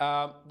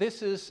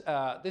 This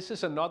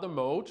is another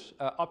mode,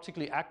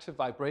 optically active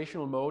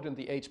vibrational mode in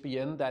the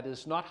HBN that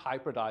is not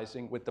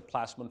hybridizing with the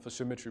plasmon for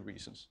symmetry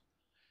reasons.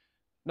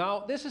 Now,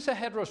 this is a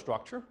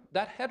heterostructure.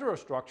 That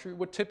heterostructure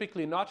would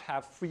typically not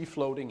have free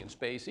floating in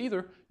space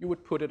either. You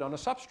would put it on a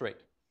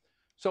substrate.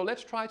 So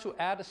let's try to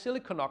add a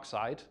silicon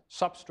oxide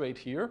substrate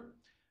here.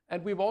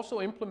 And we've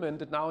also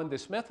implemented now in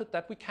this method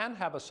that we can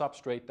have a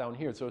substrate down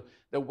here. So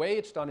the way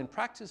it's done in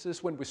practice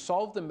is when we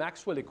solve the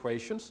Maxwell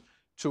equations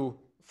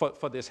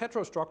for this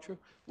heterostructure,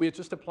 we are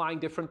just applying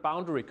different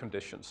boundary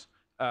conditions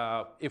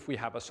if we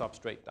have a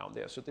substrate down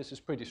there. So this is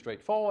pretty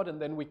straightforward,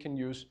 and then we can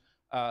use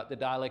the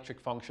dielectric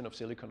function of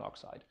silicon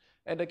oxide.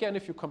 And again,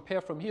 if you compare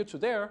from here to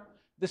there,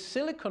 the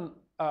silicon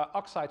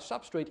oxide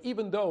substrate,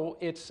 even though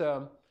it's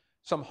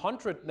some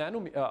 100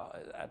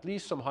 at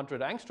least some 100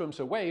 angstroms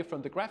away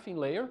from the graphene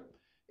layer,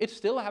 it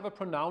still have a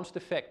pronounced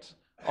effect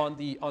on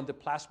the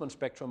plasmon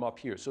spectrum up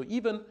here. So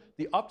even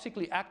the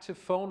optically active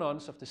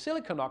phonons of the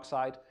silicon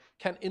oxide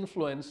can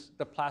influence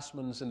the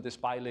plasmons in this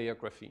bilayer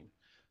graphene.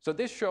 So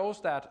this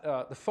shows that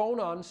the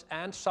phonons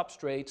and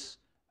substrates,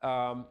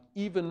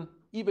 even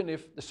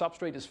if the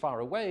substrate is far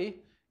away,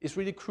 is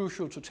really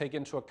crucial to take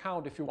into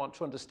account if you want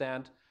to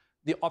understand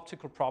the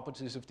optical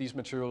properties of these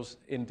materials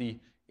in the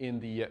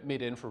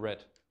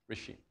mid-infrared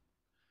regime.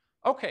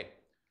 Okay,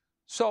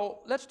 so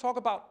let's talk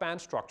about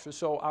band structure.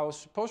 So I was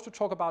supposed to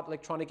talk about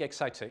electronic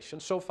excitation.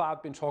 So far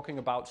I've been talking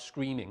about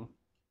screening.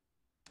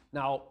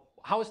 Now,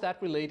 how is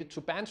that related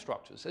to band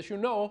structures? As you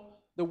know,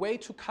 the way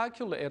to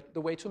calculate,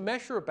 the way to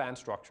measure a band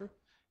structure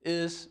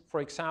is,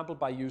 for example,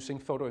 by using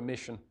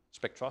photoemission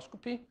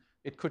spectroscopy.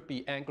 It could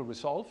be angle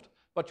resolved,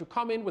 but you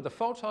come in with a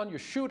photon, you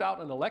shoot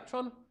out an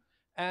electron,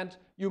 and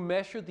you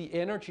measure the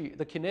energy,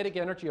 the kinetic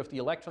energy of the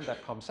electron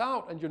that comes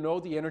out, and you know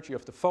the energy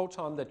of the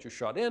photon that you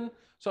shot in.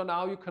 So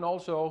now you can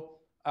also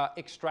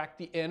extract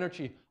the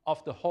energy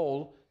of the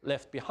hole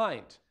left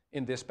behind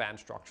in this band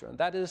structure. And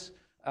that is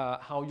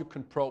how you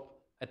can probe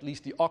at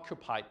least the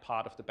occupied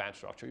part of the band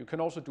structure. You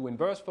can also do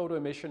inverse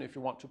photoemission if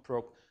you want to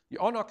probe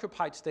the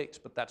unoccupied states,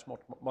 but that's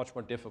much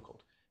more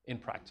difficult in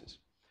practice.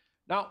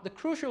 Now, the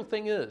crucial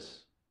thing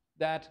is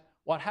that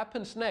what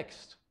happens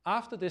next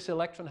after this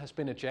electron has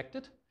been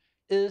ejected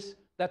is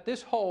that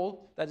this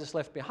hole that is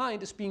left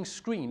behind is being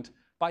screened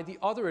by the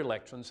other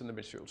electrons in the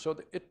material. So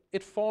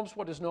it forms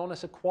what is known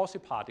as a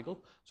quasiparticle.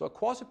 So a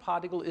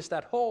quasiparticle is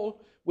that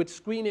hole with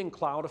screening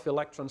cloud of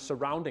electrons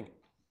surrounding it.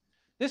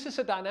 This is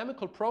a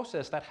dynamical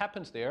process that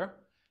happens there,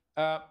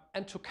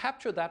 and to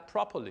capture that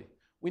properly,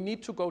 we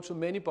need to go to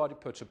many-body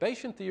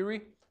perturbation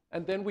theory,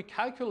 and then we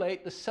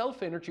calculate the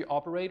self-energy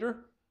operator.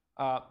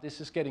 This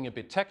is getting a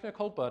bit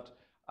technical, but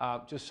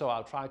just so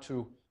I'll try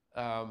to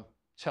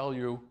tell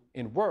you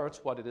in words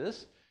what it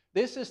is.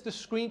 This is the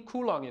screened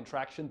Coulomb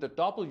interaction, the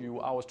W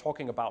I was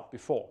talking about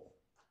before,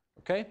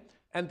 okay?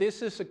 And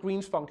this is a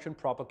Green's function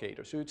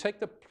propagator. So you take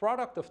the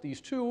product of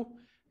these two,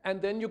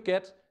 and then you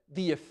get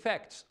the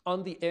effects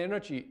on the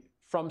energy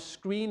from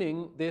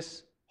screening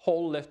this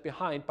hole left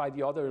behind by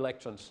the other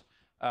electrons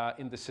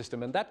in the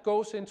system. And that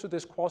goes into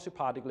this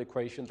quasiparticle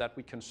equation that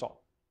we can solve.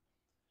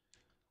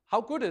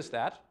 How good is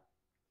that?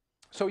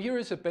 So here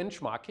is a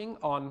benchmarking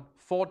on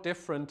 4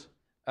 different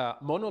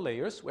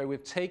monolayers where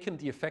we've taken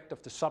the effect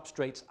of the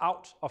substrates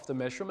out of the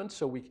measurement.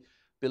 So we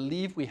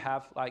believe we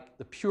have like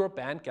the pure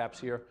band gaps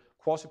here,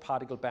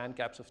 quasiparticle band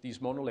gaps of these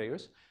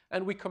monolayers.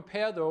 And we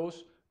compare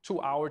those to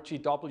our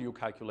GW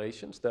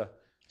calculations, the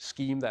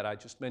scheme that I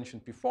just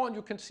mentioned before. And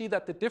you can see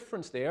that the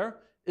difference there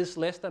is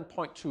less than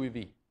 0.2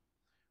 eV,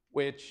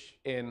 which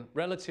in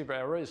relative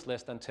error is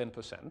less than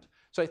 10%.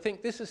 So I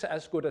think this is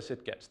as good as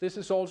it gets. This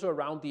is also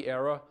around the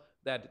error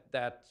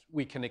that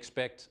we can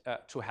expect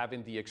to have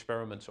in the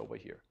experiments over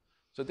here.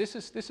 So this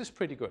is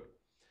pretty good.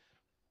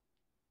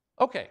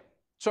 Okay,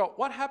 so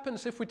what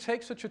happens if we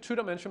take such a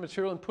 2-dimensional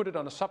material and put it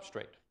on a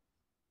substrate?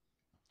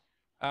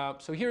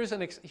 So here's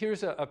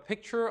a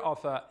picture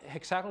of a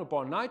hexagonal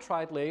boron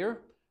nitride layer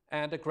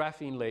and a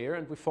graphene layer,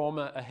 and we form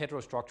a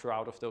heterostructure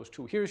out of those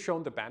two. Here is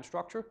shown the band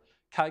structure,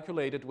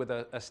 calculated with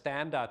a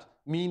standard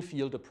mean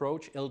field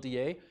approach,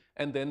 LDA,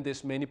 and then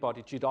this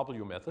many-body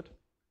GW method.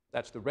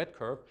 That's the red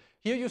curve.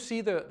 Here you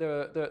see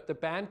the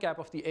band gap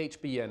of the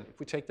HBN, if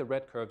we take the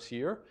red curves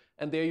here,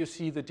 and there you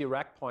see the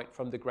Dirac point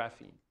from the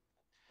graphene.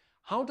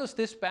 How does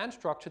this band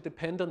structure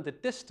depend on the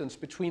distance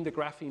between the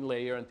graphene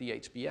layer and the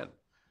HBN?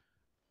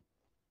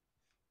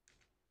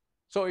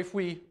 So if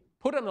we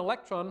put an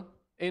electron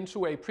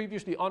into a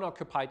previously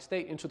unoccupied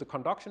state into the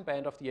conduction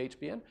band of the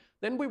HBN,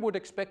 then we would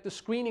expect the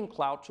screening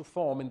cloud to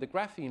form in the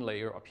graphene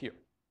layer up here.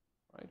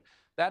 Right?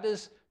 That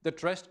is the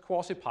dressed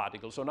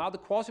quasiparticle. So now the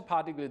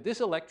quasiparticle,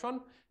 this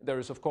electron, there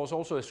is of course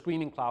also a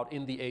screening cloud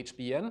in the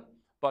HBN,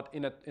 but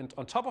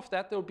on top of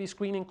that there will be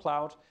screening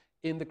cloud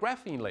in the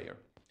graphene layer.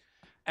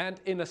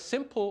 And in a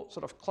simple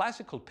sort of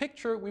classical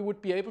picture, we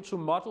would be able to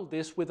model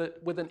this with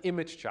an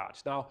image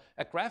charge. Now,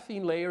 a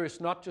graphene layer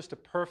is not just a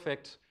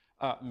perfect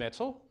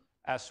metal,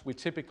 as we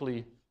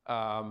typically,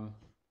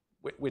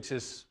 which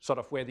is sort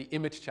of where the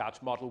image charge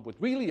model would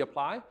really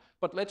apply,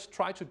 but let's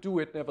try to do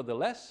it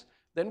nevertheless.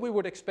 Then we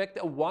would expect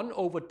a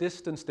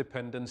 1/distance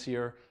dependence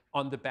here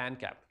on the band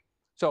gap.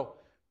 So,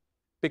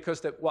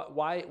 because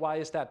why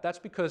is that? That's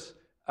because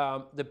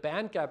the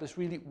band gap is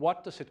really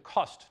what does it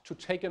cost to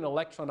take an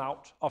electron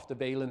out of the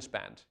valence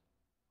band.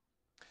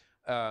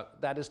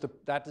 That is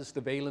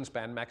the valence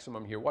band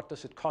maximum here. What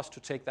does it cost to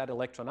take that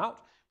electron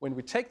out? When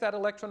we take that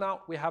electron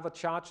out, we have a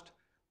charged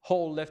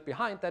hole left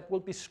behind that will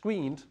be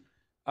screened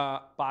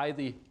by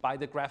the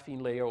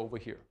graphene layer over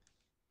here.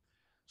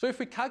 So if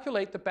we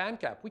calculate the band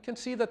gap, we can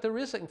see that there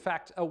is in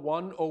fact a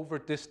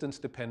 1/distance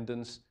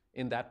dependence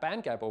in that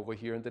band gap over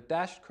here, and the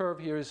dashed curve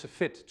here is a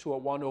fit to a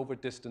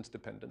 1/distance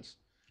dependence.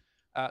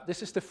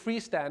 This is the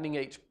freestanding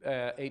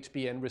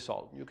HBN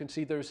result. You can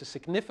see there is a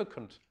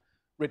significant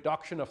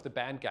reduction of the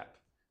band gap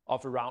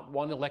of around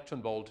 1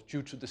 electron volt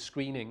due to the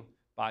screening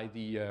by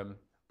the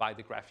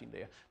graphene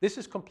layer. This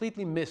is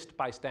completely missed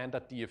by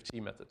standard DFT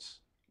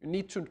methods. You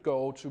need to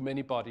go to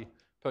many-body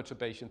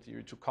perturbation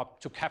theory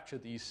to capture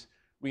these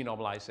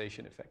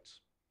renormalization effects.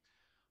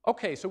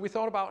 Okay, so we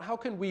thought about how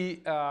can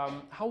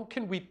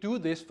we do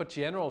this for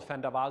general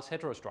van der Waals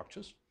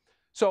heterostructures.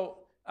 So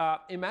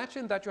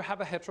imagine that you have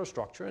a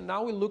heterostructure, and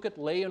now we look at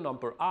layer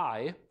number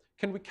I.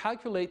 Can we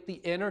calculate the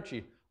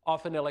energy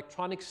of an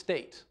electronic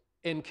state,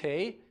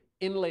 Nk,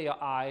 in layer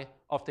I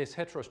of this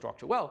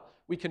heterostructure? Well,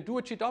 we can do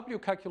a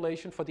GW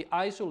calculation for the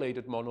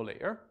isolated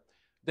monolayer.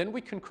 Then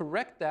we can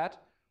correct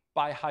that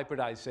by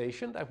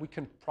hybridization that we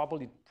can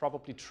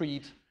probably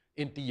treat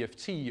in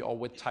DFT or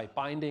with tight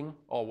binding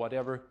or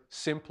whatever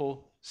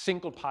simple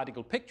single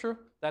particle picture.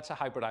 That's a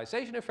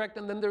hybridization effect.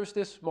 And then there's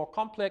this more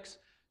complex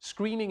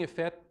screening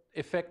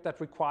effect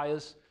that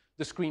requires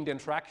the screened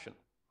interaction.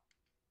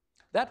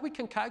 That we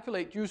can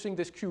calculate using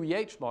this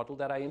QEH model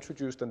that I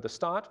introduced in the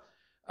start.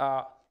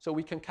 So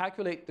we can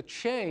calculate the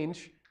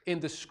change in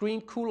the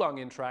screened Coulomb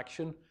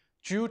interaction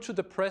due to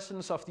the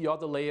presence of the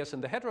other layers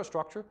in the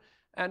heterostructure,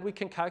 and we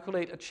can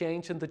calculate a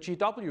change in the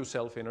GW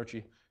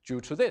self-energy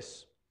due to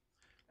this.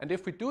 And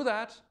if we do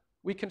that,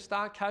 we can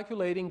start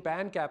calculating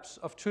band gaps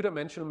of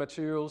two-dimensional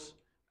materials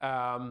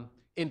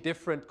in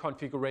different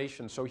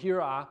configurations. So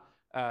here are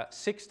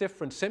 6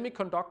 different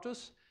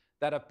semiconductors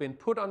that have been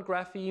put on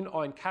graphene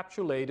or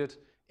encapsulated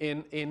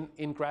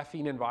in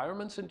graphene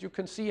environments, and you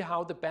can see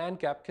how the band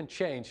gap can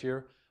change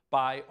here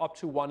by up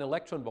to 1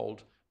 electron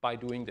volt by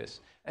doing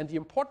this. And the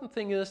important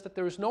thing is that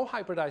there is no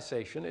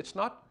hybridization. It's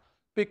not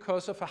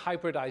because of a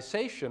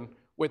hybridization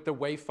with the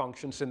wave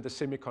functions in the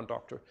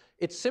semiconductor.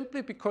 It's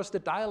simply because the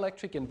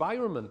dielectric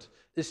environment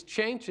is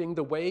changing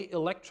the way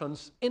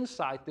electrons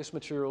inside this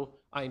material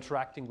are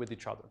interacting with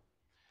each other.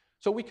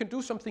 So we can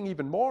do something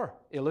even more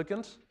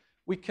elegant.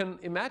 We can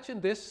imagine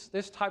this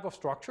type of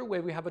structure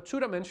where we have a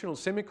two-dimensional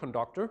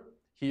semiconductor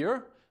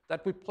here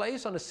that we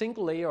place on a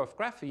single layer of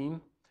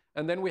graphene,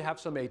 and then we have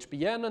some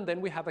HBN, and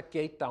then we have a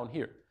gate down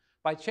here.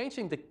 By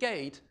changing the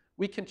gate,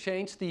 we can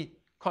change the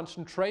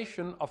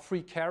concentration of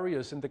free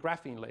carriers in the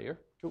graphene layer.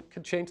 We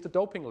can change the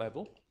doping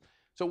level.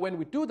 So when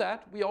we do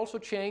that, we also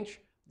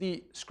change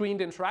the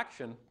screened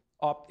interaction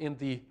up in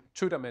the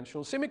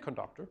two-dimensional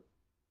semiconductor.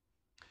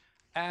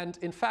 And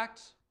in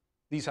fact,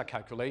 these are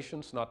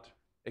calculations, not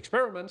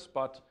experiments,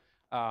 but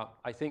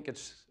I think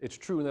it's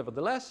true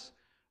nevertheless.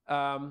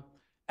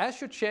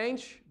 As you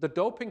change the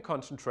doping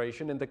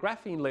concentration in the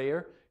graphene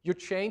layer, you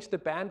change the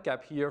band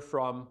gap here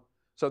from,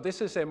 so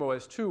this is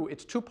MOS2,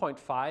 it's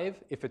 2.5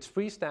 if it's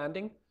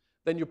freestanding.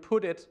 Then you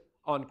put it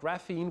on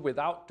graphene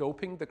without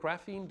doping the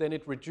graphene, then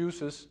it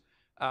reduces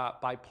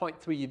by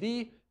 0.3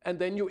 eV, and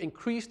then you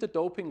increase the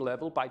doping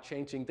level by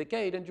changing the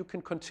gate, and you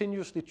can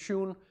continuously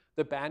tune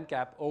the band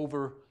gap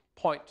over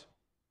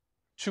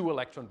 0.2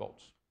 electron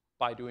volts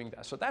by doing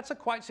that. So that's a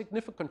quite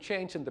significant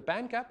change in the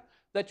band gap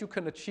that you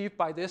can achieve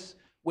by this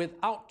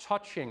without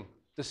touching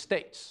the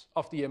states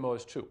of the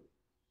MOS2.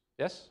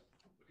 Yes?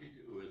 What do you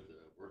do with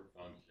the work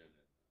function and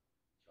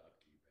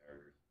Schottky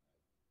barriers?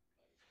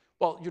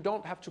 Well, you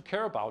don't have to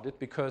care about it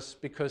because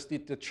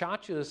the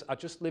charges are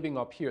just living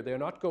up here. They're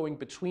not going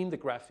between the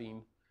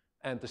graphene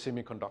and the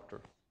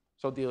semiconductor.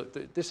 So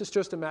this is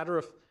just a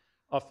matter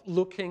of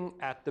looking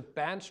at the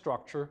band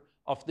structure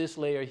of this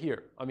layer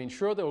here. I mean,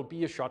 sure, there will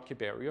be a Schottky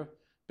barrier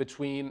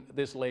between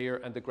this layer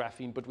and the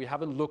graphene, but we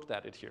haven't looked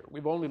at it here.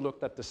 We've only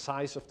looked at the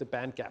size of the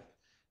band gap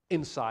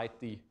inside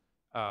the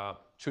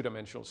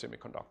two-dimensional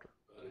semiconductor.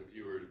 But if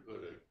you were to put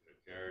a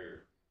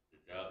carrier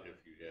down,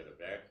 if you had a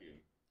vacuum,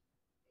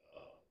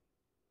 I'll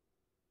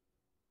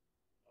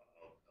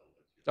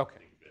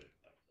let you think of it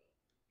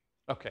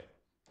myself. Okay.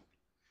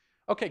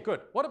 Okay,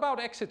 good. What about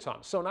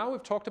excitons? So now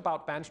we've talked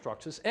about band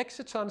structures.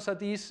 Excitons are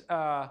these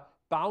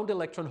bound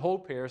electron hole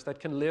pairs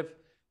that can live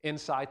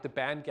inside the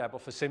band gap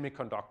of a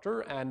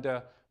semiconductor, and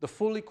the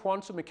fully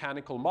quantum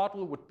mechanical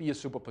model would be a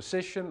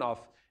superposition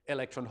of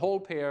electron hole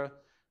pairs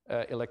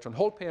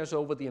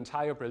over the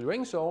entire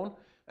Brillouin zone,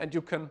 and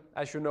you can,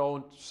 as you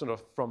know, sort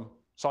of from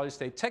solid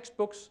state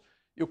textbooks,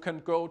 you can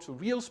go to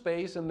real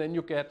space and then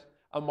you get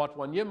a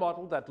Mott-Wannier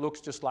model that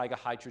looks just like a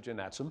hydrogen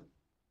atom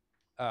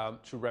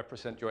to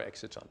represent your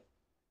exciton.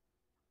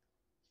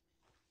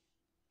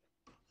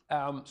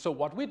 So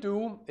what we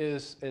do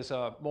is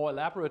a more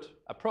elaborate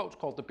approach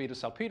called the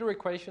Bethe-Salpeter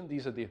equation.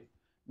 These are the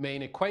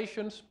main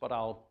equations, but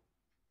I'll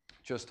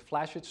just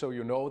flash it so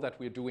you know that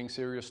we're doing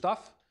serious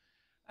stuff.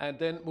 And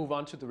then move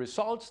on to the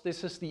results.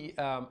 This is the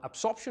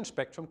absorption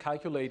spectrum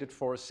calculated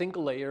for a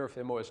single layer of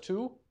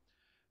MOS2.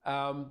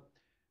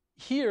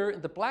 Here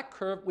in the black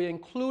curve, we're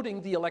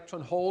including the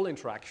electron-hole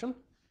interaction.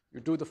 You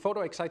do the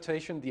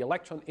photoexcitation, the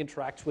electron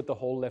interacts with the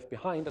hole left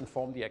behind and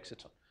form the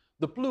exciton.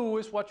 The blue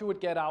is what you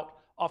would get out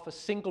of a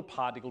single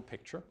particle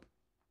picture,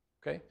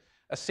 okay?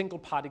 A single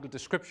particle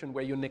description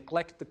where you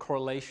neglect the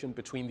correlation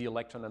between the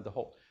electron and the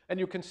hole. And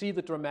you can see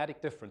the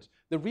dramatic difference.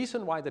 The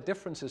reason why the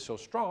difference is so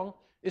strong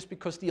is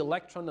because the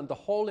electron and the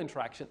hole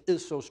interaction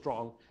is so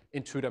strong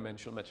in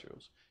two-dimensional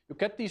materials. You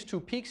get these two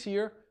peaks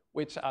here,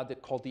 which are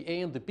called the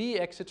A and the B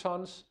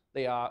excitons.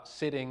 They are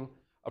sitting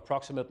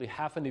approximately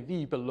half an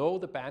eV below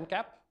the band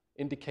gap,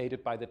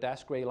 indicated by the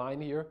dashed gray line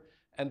here.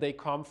 And they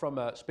come from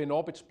a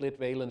spin-orbit split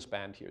valence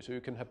band here. So you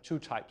can have two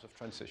types of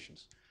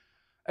transitions.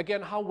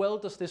 Again, how well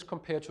does this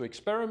compare to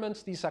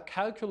experiments? These are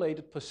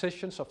calculated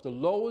positions of the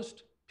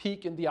lowest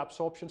peak in the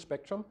absorption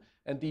spectrum.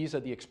 And these are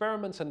the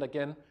experiments. And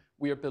again,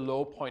 we are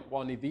below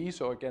 0.1 eV.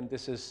 So again,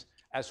 this is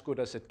as good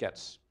as it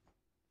gets.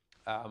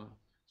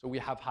 So we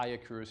have high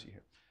accuracy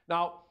here.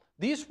 Now,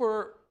 this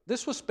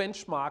was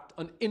benchmarked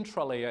on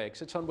intralayer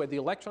exciton, where the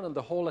electron and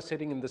the hole are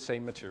sitting in the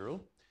same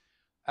material.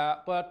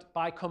 But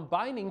by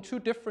combining two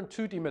different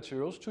 2D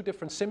materials, two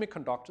different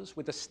semiconductors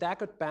with a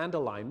staggered band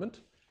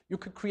alignment, you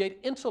could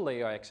create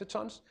interlayer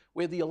excitons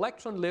where the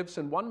electron lives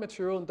in one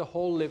material and the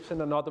hole lives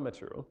in another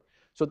material.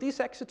 So these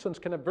excitons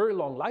can have very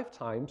long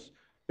lifetimes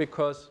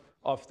because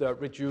of the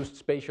reduced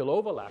spatial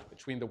overlap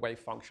between the wave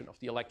function of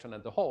the electron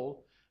and the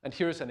hole. And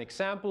here's an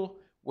example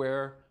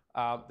where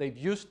they've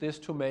used this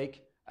to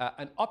make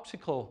an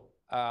optical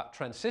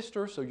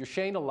transistor. So you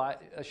shine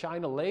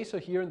a laser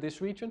here in this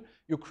region,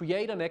 you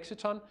create an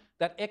exciton,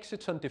 that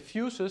exciton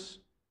diffuses.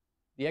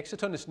 The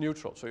exciton is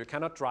neutral, so you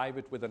cannot drive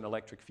it with an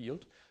electric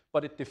field,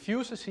 but it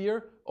diffuses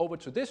here over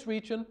to this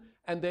region,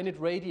 and then it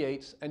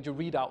radiates, and you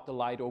read out the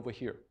light over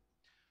here.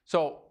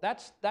 So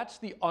that's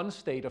the on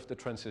state of the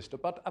transistor,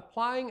 but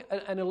applying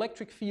an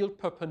electric field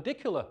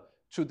perpendicular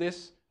to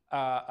this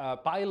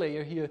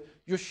bilayer here,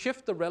 you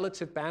shift the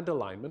relative band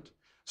alignment.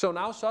 So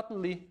now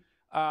suddenly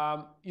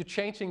you're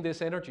changing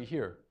this energy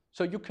here.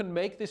 So you can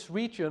make this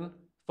region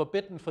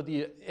forbidden for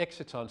the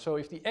exciton. So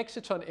if the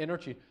exciton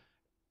energy,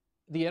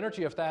 the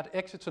energy of that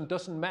exciton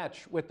doesn't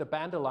match with the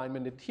band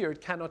alignment in here,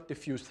 it cannot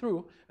diffuse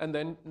through, and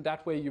then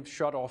that way you've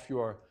shut off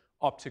your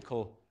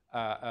optical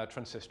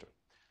transistor.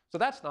 So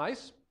that's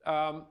nice.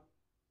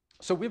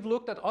 So we've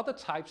looked at other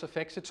types of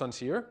excitons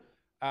here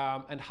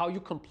and how you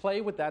can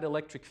play with that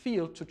electric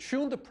field to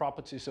tune the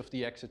properties of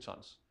the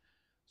excitons.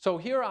 So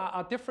here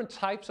are different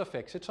types of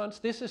excitons.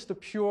 This is the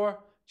pure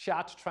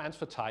charge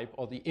transfer type,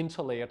 or the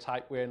interlayer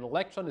type, where an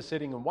electron is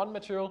sitting in one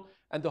material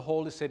and the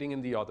hole is sitting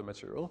in the other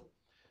material.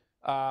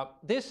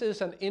 This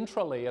is an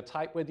intralayer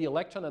type where the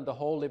electron and the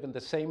hole live in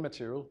the same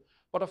material,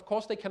 but of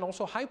course they can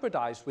also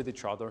hybridize with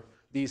each other,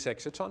 these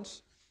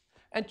excitons.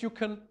 And you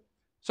can,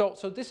 so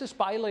this is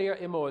bilayer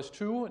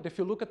MOS2, and if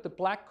you look at the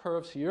black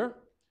curves here,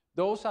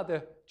 those are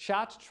the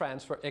charge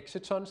transfer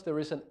excitons. There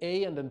is an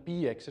A and a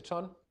B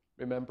exciton.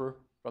 Remember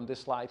from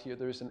this slide here,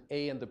 there is an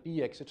A and a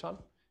B exciton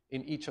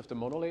in each of the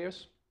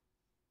monolayers.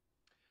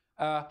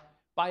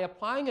 By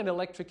applying an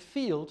electric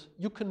field,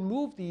 you can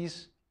move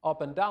these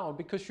up and down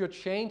because you're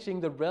changing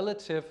the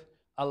relative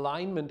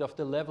alignment of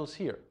the levels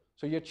here.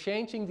 So you're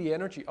changing the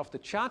energy of the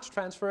charge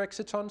transfer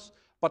excitons,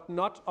 but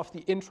not of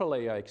the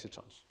intralayer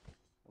excitons.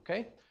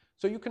 Okay?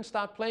 So you can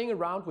start playing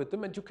around with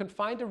them, and you can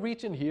find a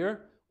region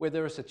here where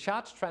there is a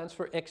charge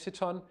transfer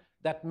exciton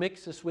that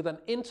mixes with an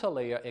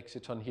interlayer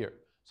exciton here.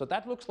 So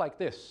that looks like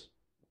this.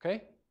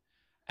 Okay?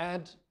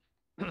 And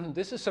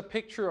this is a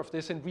picture of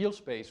this in real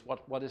space,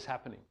 what is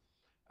happening.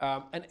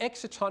 An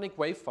excitonic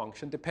wave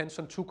function depends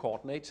on two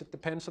coordinates. It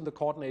depends on the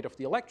coordinate of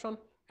the electron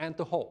and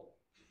the hole,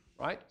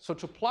 right? So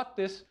to plot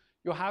this,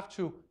 you have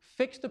to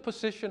fix the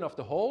position of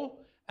the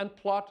hole and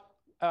plot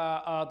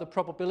the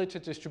probability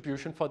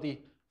distribution for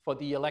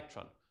the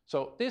electron.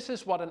 So this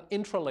is what an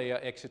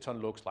intralayer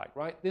exciton looks like,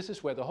 right? This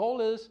is where the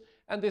hole is,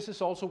 and this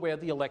is also where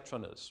the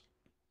electron is.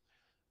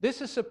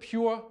 This is a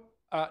pure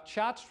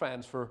charge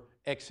transfer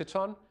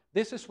exciton.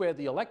 This is where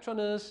the electron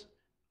is.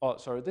 Oh,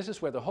 sorry, this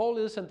is where the hole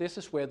is, and this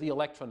is where the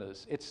electron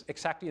is. It's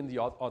exactly in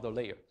the other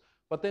layer.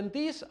 But then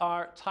these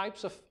are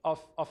types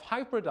of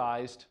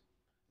hybridized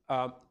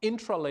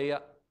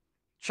intralayer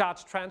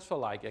charge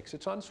transfer-like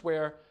excitons,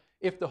 where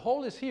if the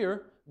hole is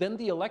here, then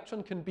the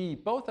electron can be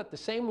both at the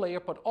same layer,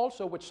 but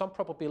also with some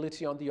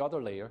probability on the other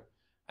layer.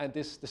 And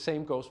the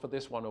same goes for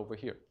this one over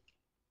here.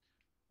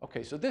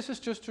 Okay, so this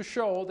is just to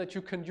show that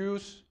you can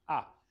use,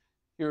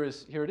 here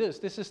it is.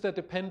 This is the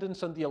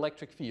dependence on the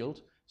electric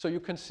field. So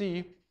you can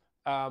see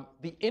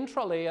the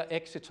intralayer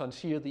excitons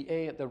here,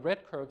 the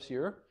red curves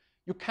here,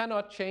 you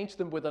cannot change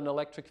them with an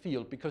electric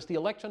field because the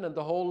electron and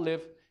the hole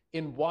live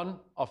in one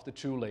of the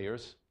two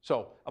layers.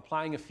 So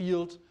applying a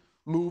field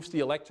moves the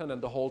electron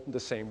and the hole in the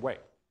same way.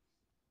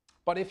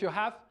 But if you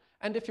have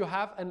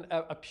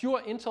a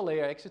pure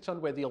interlayer exciton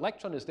where the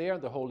electron is there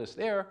and the hole is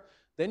there,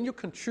 then you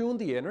can tune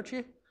the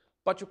energy,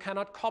 but you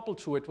cannot couple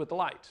to it with the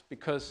light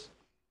because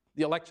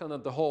the electron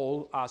and the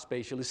hole are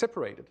spatially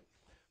separated.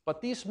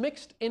 But these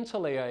mixed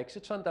interlayer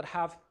excitons that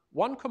have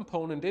one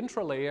component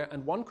intralayer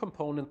and one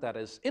component that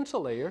is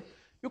interlayer,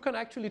 you can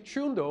actually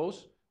tune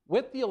those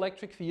with the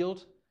electric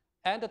field,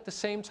 and at the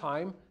same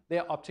time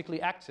they're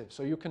optically active.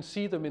 So you can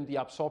see them in the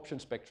absorption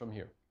spectrum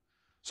here.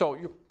 So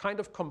you kind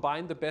of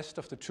combine the best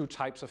of the two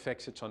types of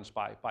excitons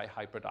by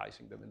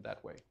hybridizing them in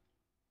that way.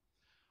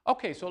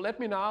 Okay, so let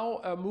me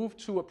now move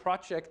to a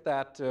project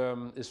that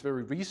is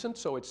very recent.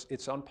 So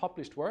it's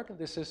unpublished work, and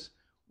this is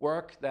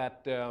work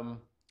that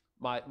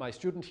my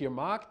student here,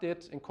 Mark,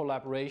 did in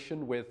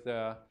collaboration with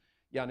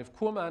Yaniv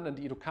Kurman and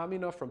Ido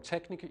Kaminer from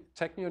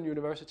Technion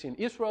University in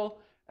Israel,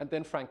 and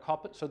then Frank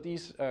Coppens. So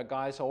these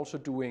guys are also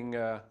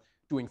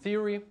doing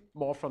theory,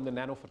 more from the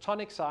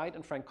nonophotonic side,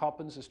 and Frank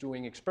Coppens is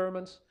doing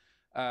experiments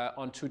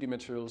on 2D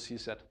materials.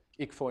 He's at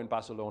ICFO in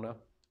Barcelona.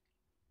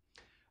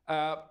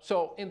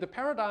 So in the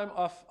paradigm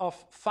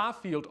of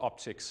far-field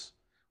optics,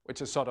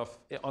 which is sort of,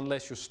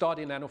 unless you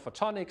study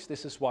nanophotonics,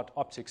 this is what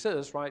optics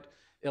is, right?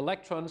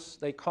 Electrons,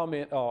 they come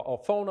in, or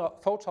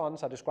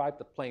photons are described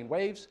as plane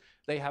waves.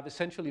 They have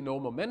essentially no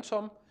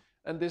momentum,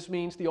 and this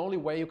means the only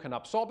way you can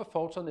absorb a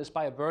photon is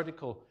by a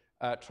vertical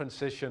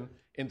transition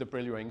in the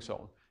Brillouin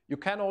zone. You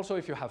can also,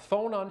 if you have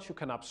phonons, you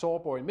can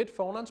absorb or emit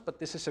phonons, but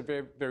this is a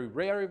very, very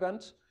rare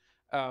event.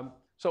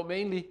 So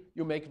mainly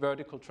you make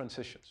vertical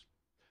transitions.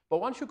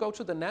 But once you go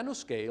to the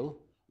nanoscale,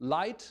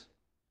 light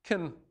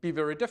can be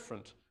very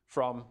different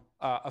from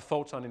a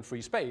photon in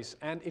free space,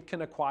 and it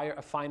can acquire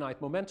a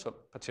finite momentum,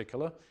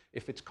 particular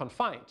if it's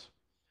confined.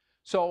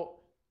 So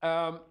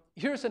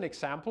here's an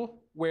example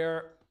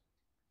where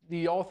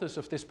the authors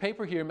of this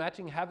paper here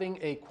imagine having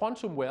a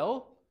quantum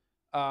well,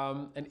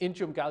 an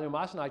indium gallium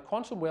arsenide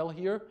quantum well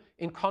here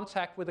in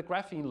contact with a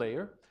graphene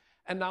layer.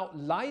 And now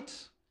light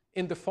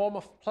in the form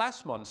of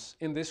plasmons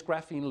in this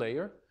graphene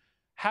layer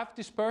have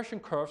dispersion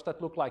curves that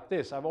look like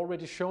this. I've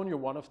already shown you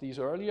one of these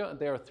earlier, and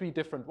there are 3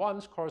 different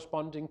ones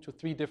corresponding to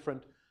 3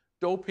 different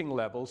doping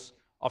levels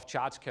of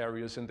charge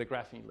carriers in the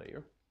graphene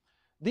layer.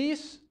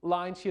 These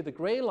lines here, the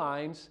gray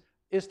lines,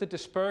 is the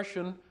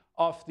dispersion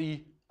of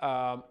the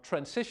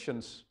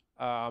transitions,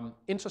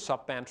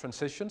 inter-subband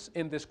transitions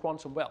in this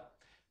quantum well.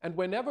 And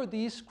whenever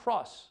these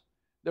cross,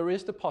 there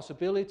is the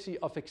possibility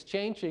of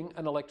exchanging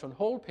an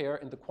electron-hole pair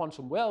in the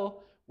quantum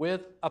well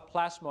with a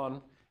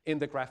plasmon in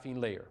the graphene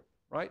layer,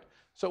 right?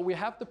 So we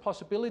have the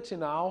possibility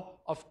now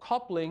of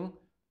coupling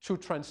to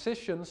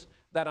transitions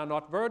that are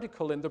not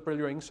vertical in the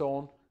Brillouin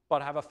zone,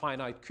 but have a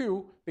finite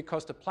Q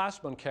because the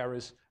plasmon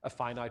carries a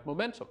finite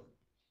momentum.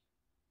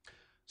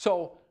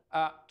 So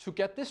to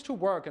get this to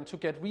work and to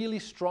get really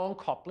strong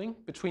coupling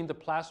between the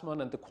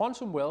plasmon and the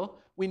quantum well,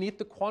 we need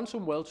the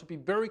quantum well to be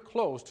very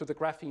close to the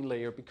graphene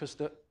layer because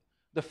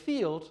the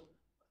field,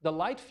 the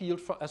light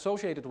field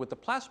associated with the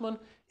plasmon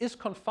is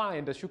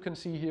confined, as you can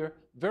see here,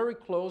 very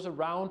close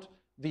around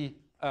the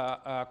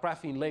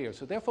graphene layer.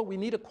 So therefore, we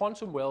need a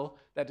quantum well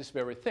that is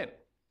very thin.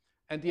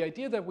 And the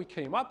idea that we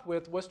came up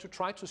with was to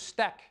try to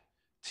stack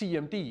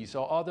TMDs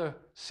or other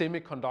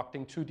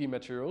semiconducting 2D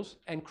materials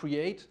and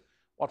create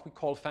what we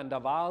call van der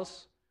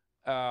Waals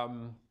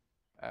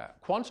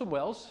quantum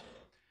wells.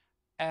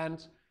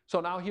 And so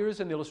now here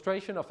is an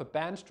illustration of a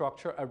band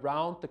structure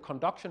around the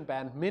conduction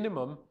band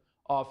minimum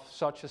of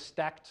such a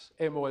stacked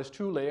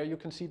MOS2 layer. You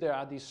can see there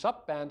are these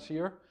subbands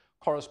here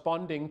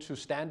corresponding to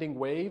standing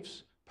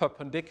waves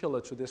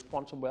perpendicular to this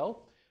quantum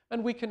well.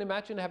 And we can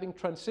imagine having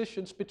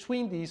transitions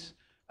between these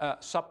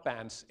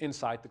subbands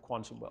inside the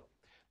quantum well.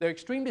 They're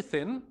extremely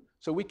thin,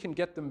 so we can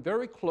get them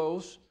very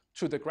close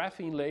to the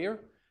graphene layer.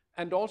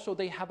 And also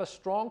they have a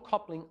strong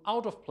coupling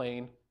out of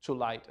plane to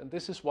light. And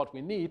this is what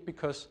we need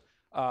because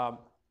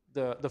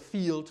the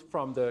field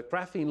from the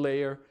graphene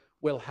layer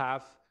will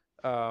have,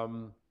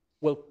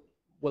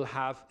 will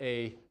have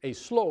a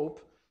slope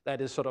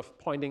that is sort of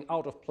pointing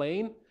out of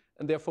plane.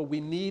 And therefore we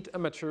need a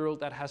material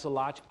that has a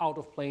large out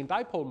of plane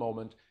dipole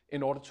moment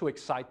in order to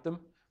excite them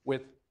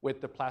with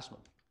the plasma.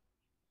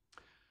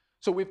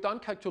 So we've done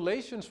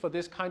calculations for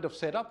this kind of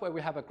setup where we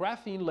have a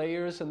graphene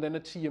layers and then a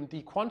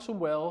TMD quantum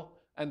well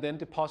and then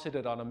deposit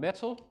it on a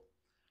metal.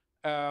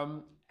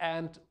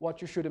 And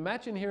what you should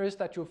imagine here is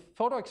that you've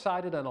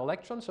photoexcited an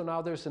electron. So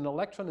now there's an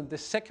electron in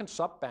this second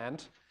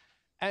subband,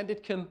 and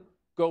it can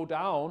go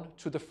down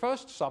to the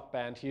first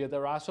subband here.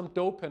 There are some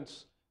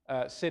dopants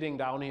sitting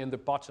down here in the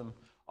bottom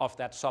of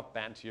that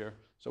subband here.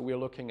 So we're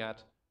looking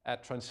at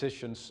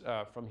transitions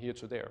from here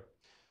to there.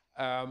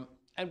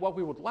 And what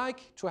we would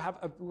like to have,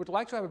 we would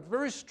like to have a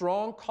very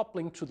strong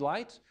coupling to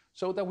light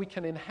so that we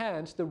can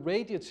enhance the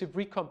radiative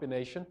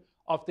recombination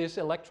of this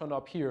electron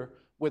up here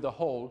with a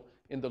hole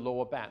in the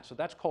lower band. So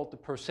that's called the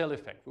Purcell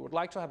effect. We would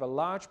like to have a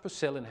large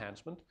Purcell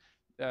enhancement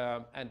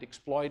and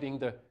exploiting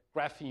the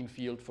graphene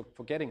field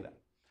for getting that.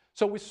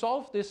 So we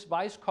solved this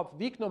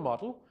Weisskopf-Wigner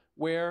model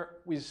where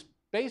we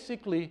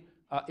basically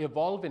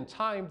evolve in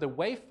time the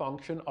wave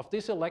function of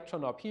this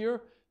electron up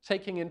here,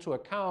 taking into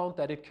account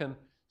that it can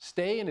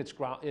stay in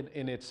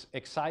its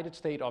excited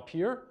state up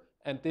here,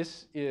 and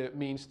this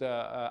means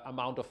the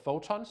amount of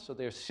photons, so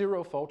there's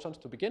 0 photons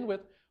to begin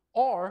with,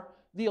 or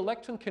the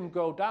electron can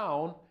go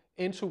down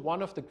into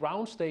one of the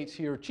ground states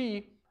here,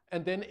 G,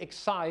 and then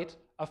excite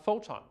a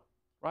photon,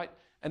 right?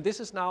 And this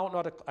is now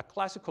not a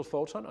classical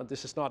photon, and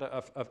this is not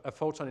a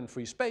photon in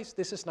free space.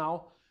 This is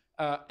now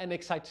an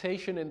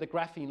excitation in the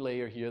graphene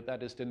layer here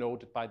that is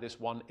denoted by this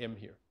 1m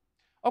here.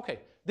 Okay,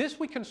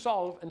 this we can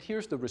solve, and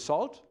here's the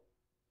result.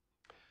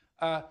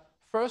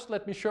 First,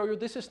 let me show you,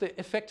 this is the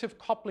effective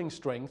coupling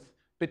strength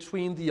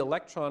between the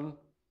electron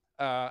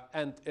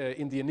and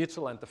in the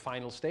initial and the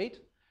final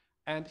state.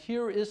 And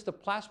here is the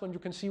plasmon. You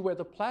can see where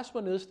the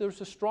plasmon is.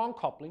 There's a strong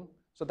coupling,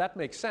 so that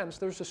makes sense.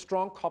 There's a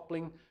strong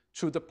coupling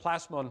to the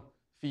plasmon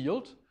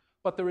field,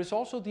 but there is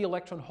also the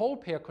electron-hole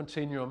pair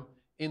continuum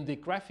in the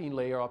graphene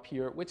layer up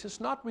here, which is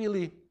not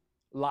really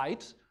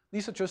light.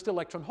 These are just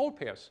electron-hole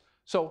pairs.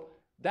 So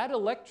that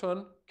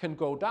electron can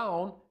go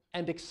down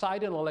and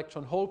excite an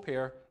electron-hole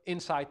pair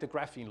inside the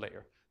graphene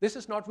layer. This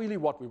is not really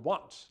what we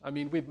want. I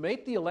mean, we've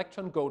made the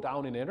electron go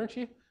down in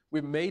energy.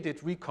 We've made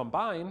it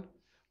recombine,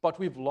 but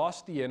we've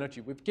lost the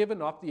energy. We've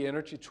given up the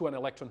energy to an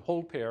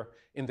electron-hole pair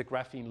in the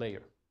graphene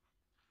layer.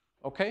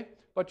 Okay?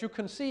 But you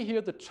can see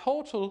here the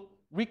total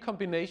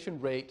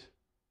recombination rate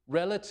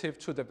relative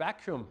to the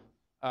vacuum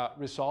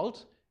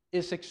result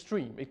is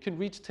extreme. It can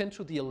reach 10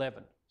 to the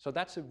 11. So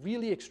that's a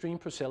really extreme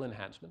Purcell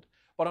enhancement.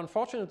 But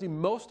unfortunately,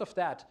 most of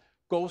that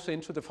goes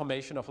into the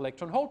formation of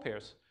electron-hole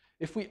pairs.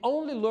 If we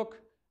only look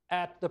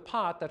at the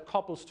part that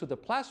couples to the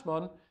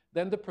plasmon,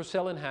 then the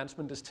Purcell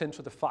enhancement is 10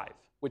 to the 5,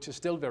 which is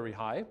still very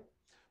high.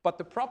 But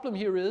the problem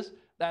here is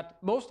that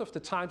most of the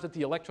times that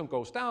the electron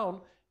goes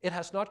down, it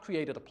has not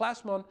created a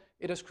plasmon,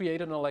 it has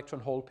created an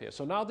electron-hole pair.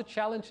 So now the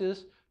challenge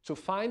is to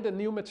find a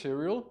new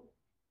material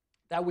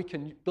that we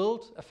can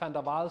build a van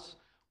der Waals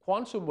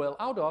quantum well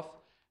out of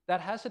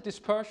that has a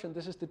dispersion,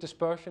 this is the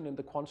dispersion in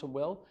the quantum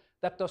well,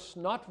 that does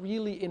not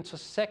really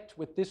intersect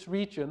with this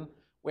region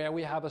where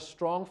we have a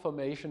strong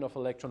formation of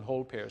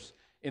electron-hole pairs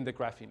in the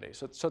graphene layer.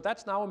 So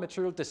that's now a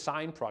material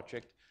design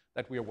project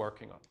that we are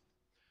working on.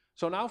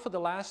 So now for the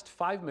last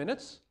 5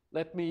 minutes,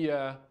 let me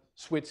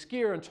switch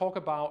gear and talk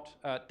about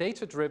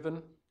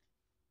data-driven,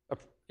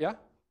 yeah?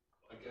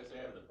 I guess I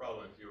have the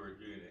problem if you were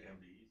doing an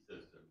MDE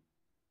system,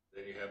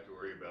 then you have to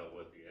worry about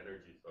what the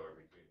energies are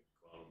between the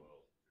quantum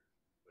wells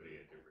you're putting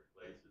in different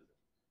places.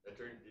 That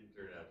didn't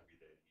turn out to be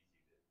that easy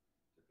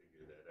to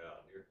figure that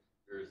out. And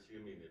you're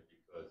assuming that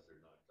because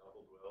they're not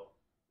coupled well,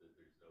 that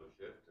there's no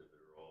shift, that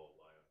they're all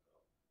lie on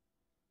top.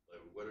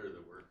 Like, what are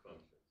the work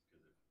functions?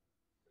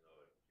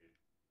 Because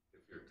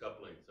if you're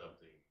coupling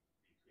something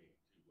between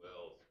two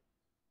wells,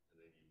 and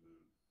then you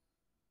move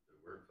the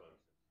work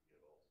functions, you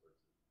get all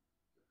sorts of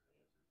different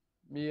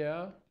answers.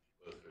 Yeah.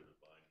 Both are the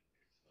binding,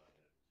 it's not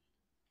energy.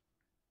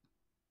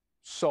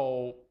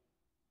 So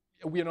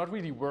we are not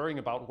really worrying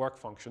about work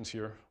functions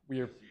here.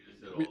 You just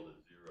said all the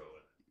zero.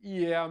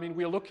 Yeah, I mean,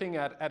 we're looking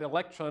at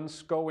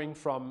electrons going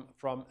from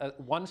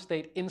one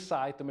state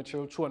inside the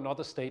material to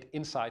another state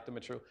inside the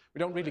material. We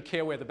don't really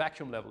care where the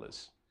vacuum level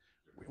is.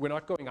 We're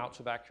not going out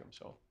to vacuum,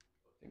 so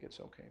I think it's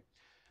okay.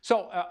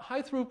 So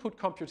high throughput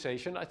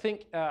computation, I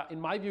think,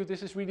 in my view,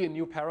 this is really a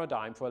new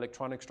paradigm for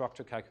electronic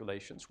structure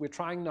calculations. We're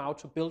trying now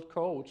to build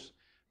codes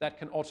that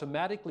can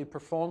automatically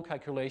perform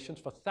calculations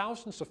for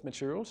thousands of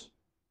materials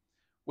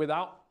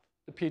without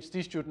the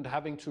PhD student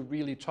having to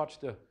really touch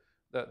the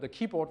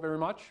keyboard very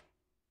much.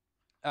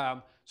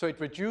 So it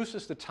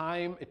reduces the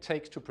time it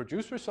takes to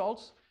produce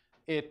results.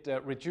 It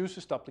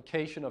reduces the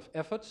application of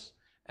efforts.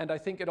 And I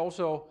think it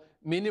also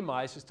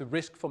minimizes the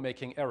risk for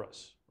making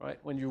errors, right?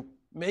 When you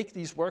make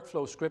these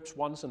workflow scripts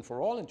once and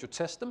for all and you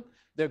test them,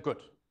 they're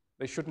good.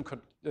 They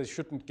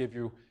shouldn't give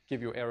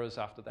you errors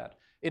after that.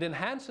 It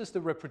enhances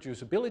the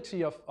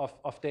reproducibility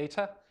of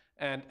data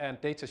and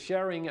data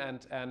sharing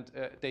and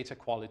data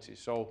quality.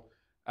 So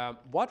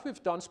what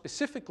we've done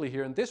specifically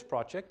here in this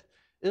project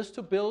is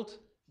to build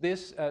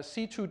this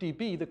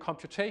C2DB, the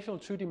Computational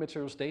 2D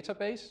Materials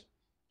Database.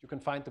 You can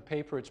find the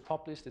paper, it's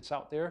published, it's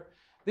out there.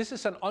 This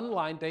is an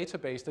online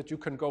database that you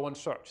can go and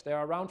search. There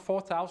are around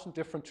 4,000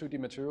 different 2D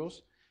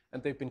materials,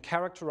 and they've been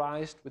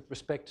characterized with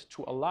respect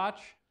to a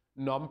large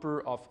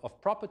number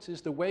of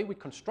properties. The way we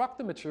construct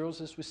the materials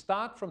is we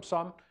start from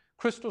some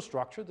crystal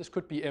structure. This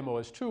could be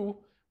MOS2.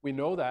 We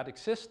know that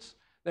exists.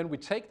 Then we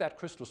take that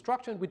crystal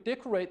structure and we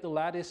decorate the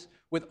lattice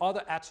with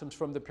other atoms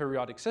from the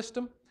periodic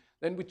system.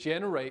 Then we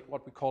generate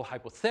what we call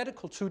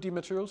hypothetical 2D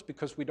materials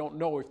because we don't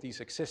know if these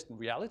exist in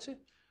reality.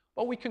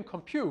 But we can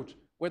compute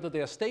whether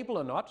they are stable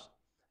or not.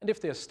 And if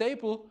they are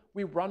stable,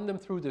 we run them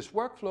through this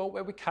workflow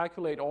where we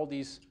calculate all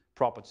these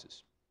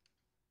properties.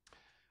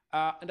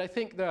 And I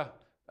think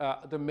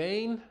the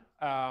main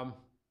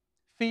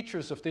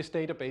features of this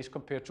database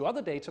compared to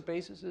other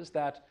databases is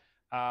that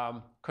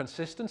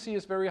consistency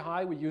is very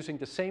high. We're using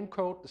the same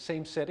code, the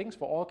same settings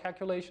for all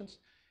calculations.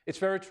 It's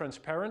very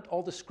transparent.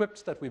 All the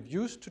scripts that we've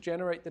used to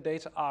generate the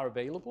data are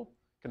available.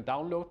 You can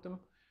download them.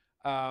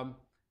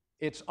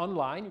 It's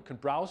online. You can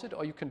browse it,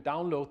 or you can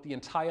download the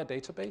entire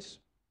database.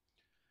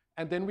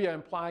 And then we are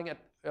applying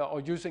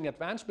or using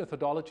advanced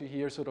methodology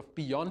here, sort of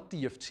beyond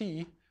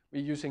DFT.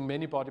 We're using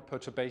many-body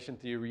perturbation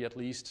theory, at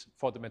least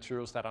for the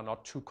materials that are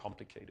not too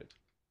complicated.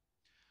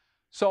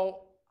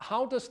 So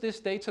how does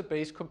this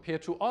database compare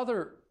to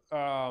other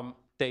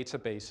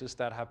databases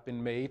that have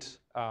been made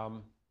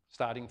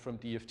starting from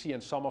DFT?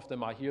 And some of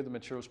them are here, the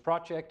Materials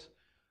Project,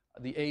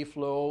 the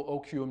AFlow,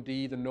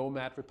 OQMD, the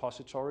Nomad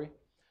repository.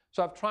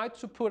 So I've tried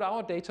to put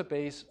our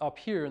database up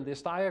here in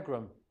this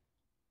diagram,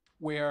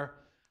 where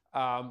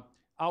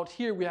out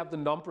here we have the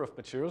number of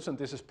materials, and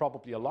this is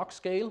probably a log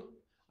scale.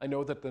 I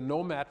know that the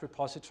Nomad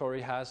repository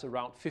has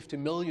around 50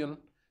 million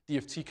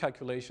DFT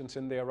calculations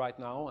in there right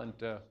now, and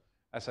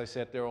as I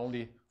said, there are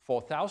only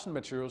 4,000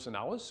 materials in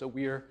ours, so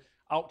we're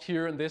out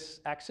here in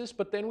this axis,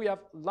 but then we have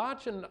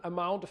large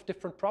amount of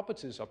different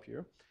properties up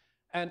here.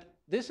 And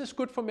this is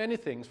good for many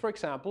things. For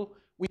example,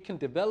 we can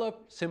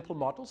develop simple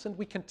models and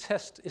we can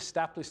test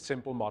established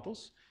simple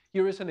models.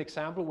 Here is an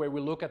example where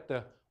we look at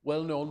the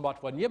well-known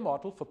Mottevanier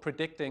model for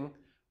predicting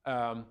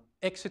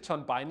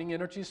exciton binding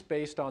energies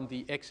based on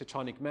the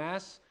excitonic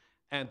mass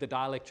and the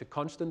dielectric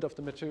constant of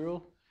the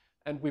material.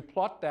 And we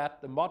plot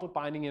that, the model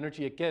binding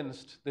energy,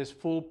 against this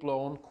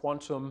full-blown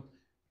quantum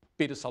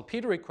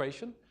Bethe-Salpeter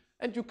equation.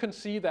 And you can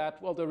see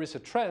that, well, there is a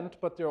trend,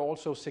 but there are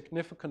also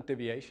significant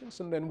deviations.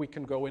 And then we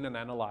can go in and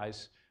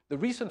analyze the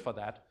reason for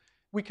that.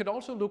 We can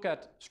also look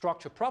at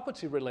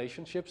structure-property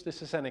relationships.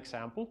 This is an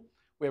example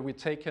where we've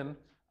taken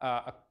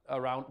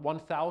around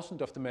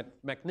 1,000 of the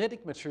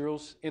magnetic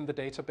materials in the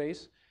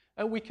database.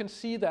 And we can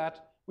see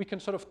that we can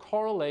sort of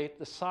correlate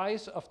the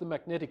size of the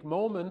magnetic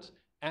moment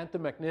and the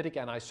magnetic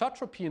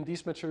anisotropy in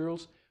these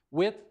materials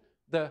with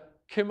the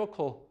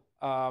chemical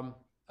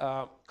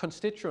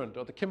constituent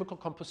or the chemical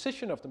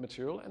composition of the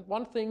material. And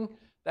one thing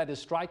that is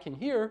striking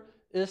here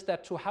is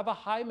that to have a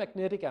high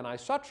magnetic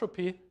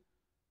anisotropy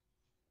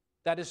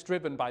that is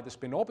driven by the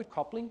spin-orbit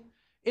coupling,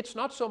 it's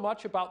not so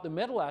much about the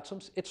metal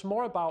atoms, it's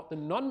more about the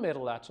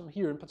non-metal atom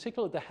here. In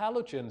particular, the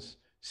halogens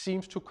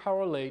seems to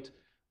correlate,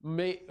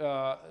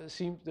 the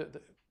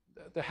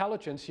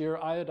halogens here,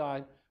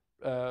 iodine,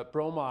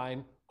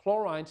 bromine,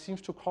 chlorine,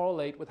 seems to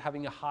correlate with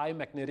having a high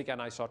magnetic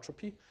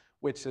anisotropy,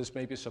 which is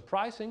maybe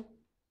surprising.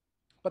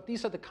 But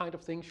these are the kind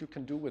of things you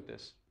can do with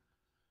this.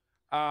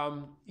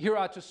 Here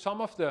are just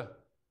some of the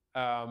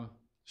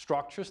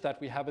structures that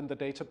we have in the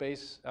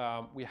database.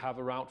 We have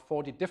around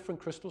 40 different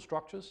crystal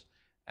structures,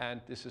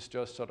 and this is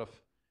just sort of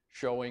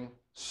showing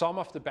some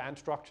of the band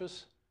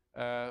structures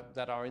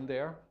that are in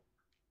there,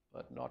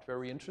 but not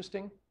very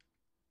interesting.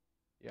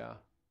 Yeah.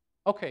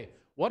 Okay,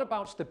 what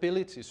about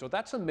stability? So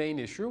that's a main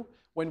issue.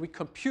 When we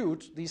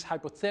compute these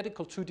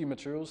hypothetical 2D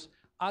materials,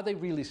 are they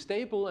really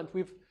stable? And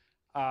we've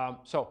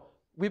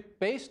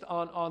based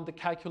on the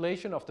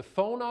calculation of the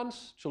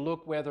phonons to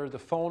look whether the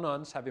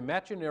phonons have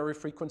imaginary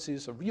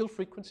frequencies or real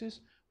frequencies.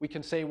 We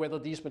can say whether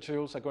these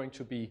materials are going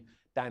to be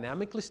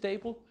dynamically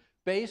stable.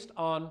 Based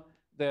on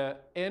the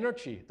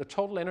energy, the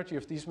total energy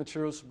of these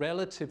materials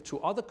relative to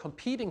other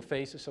competing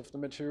phases of the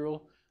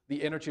material,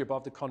 the energy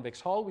above the convex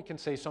hull, we can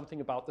say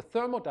something about the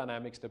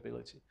thermodynamic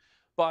stability.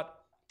 But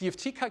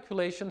DFT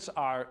calculations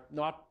are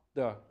not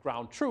the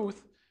ground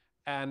truth,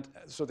 and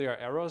so there are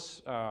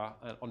errors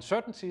and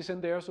uncertainties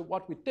in there. So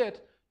what we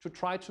did to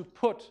try to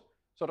put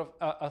sort of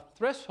a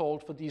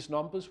threshold for these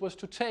numbers was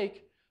to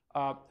take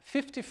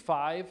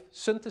 55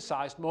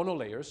 synthesized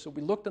monolayers. So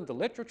we looked in the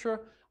literature,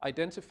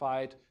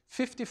 identified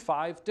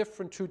 55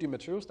 different 2D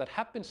materials that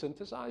have been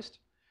synthesized,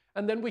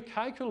 and then we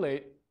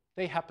calculate,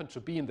 they happen to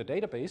be in the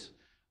database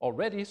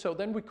already, so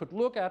then we could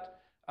look at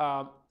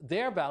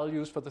their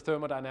values for the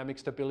thermodynamic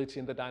stability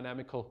and the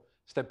dynamical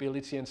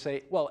stability and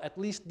say, well, at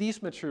least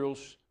these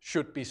materials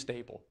should be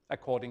stable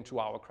according to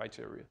our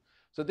criteria.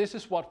 So this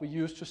is what we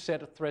use to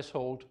set a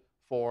threshold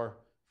for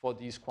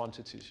these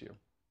quantities here.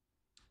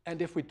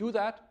 And if we do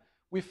that,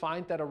 we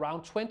find that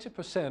around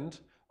 20%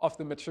 of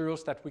the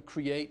materials that we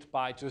create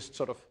by just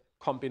sort of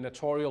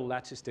combinatorial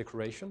lattice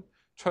decoration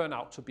turn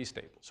out to be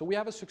stable. So we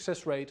have a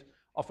success rate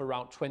of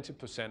around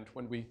 20%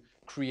 when we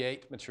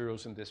create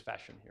materials in this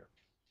fashion here.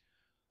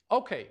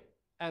 Okay,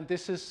 and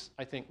this is,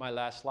 I think, my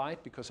last slide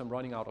because I'm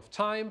running out of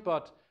time,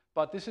 but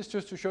this is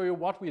just to show you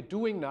what we're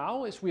doing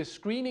now is we're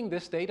screening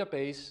this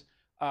database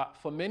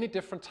for many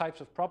different types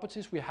of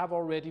properties. We have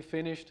already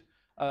finished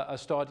a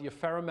study of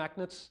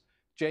ferromagnets,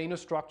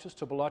 Janus structures,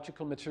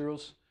 topological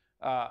materials,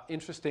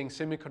 interesting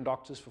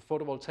semiconductors for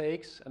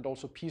photovoltaics, and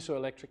also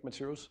piezoelectric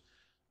materials.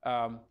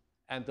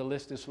 And the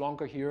list is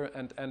longer here.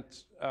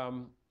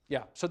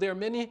 Yeah, so there are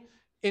many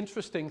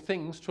interesting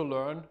things to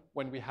learn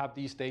when we have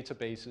these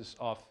databases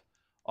of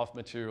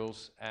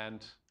materials,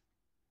 and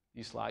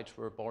these slides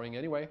were boring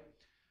anyway.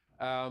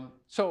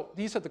 So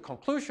these are the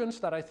conclusions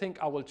that I think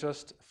I will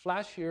just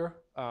flash here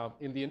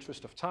in the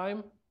interest of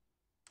time.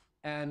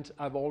 And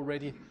I've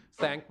already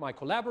thanked my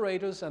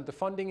collaborators and the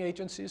funding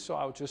agencies, so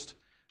I'll just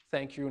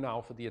thank you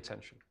now for the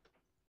attention.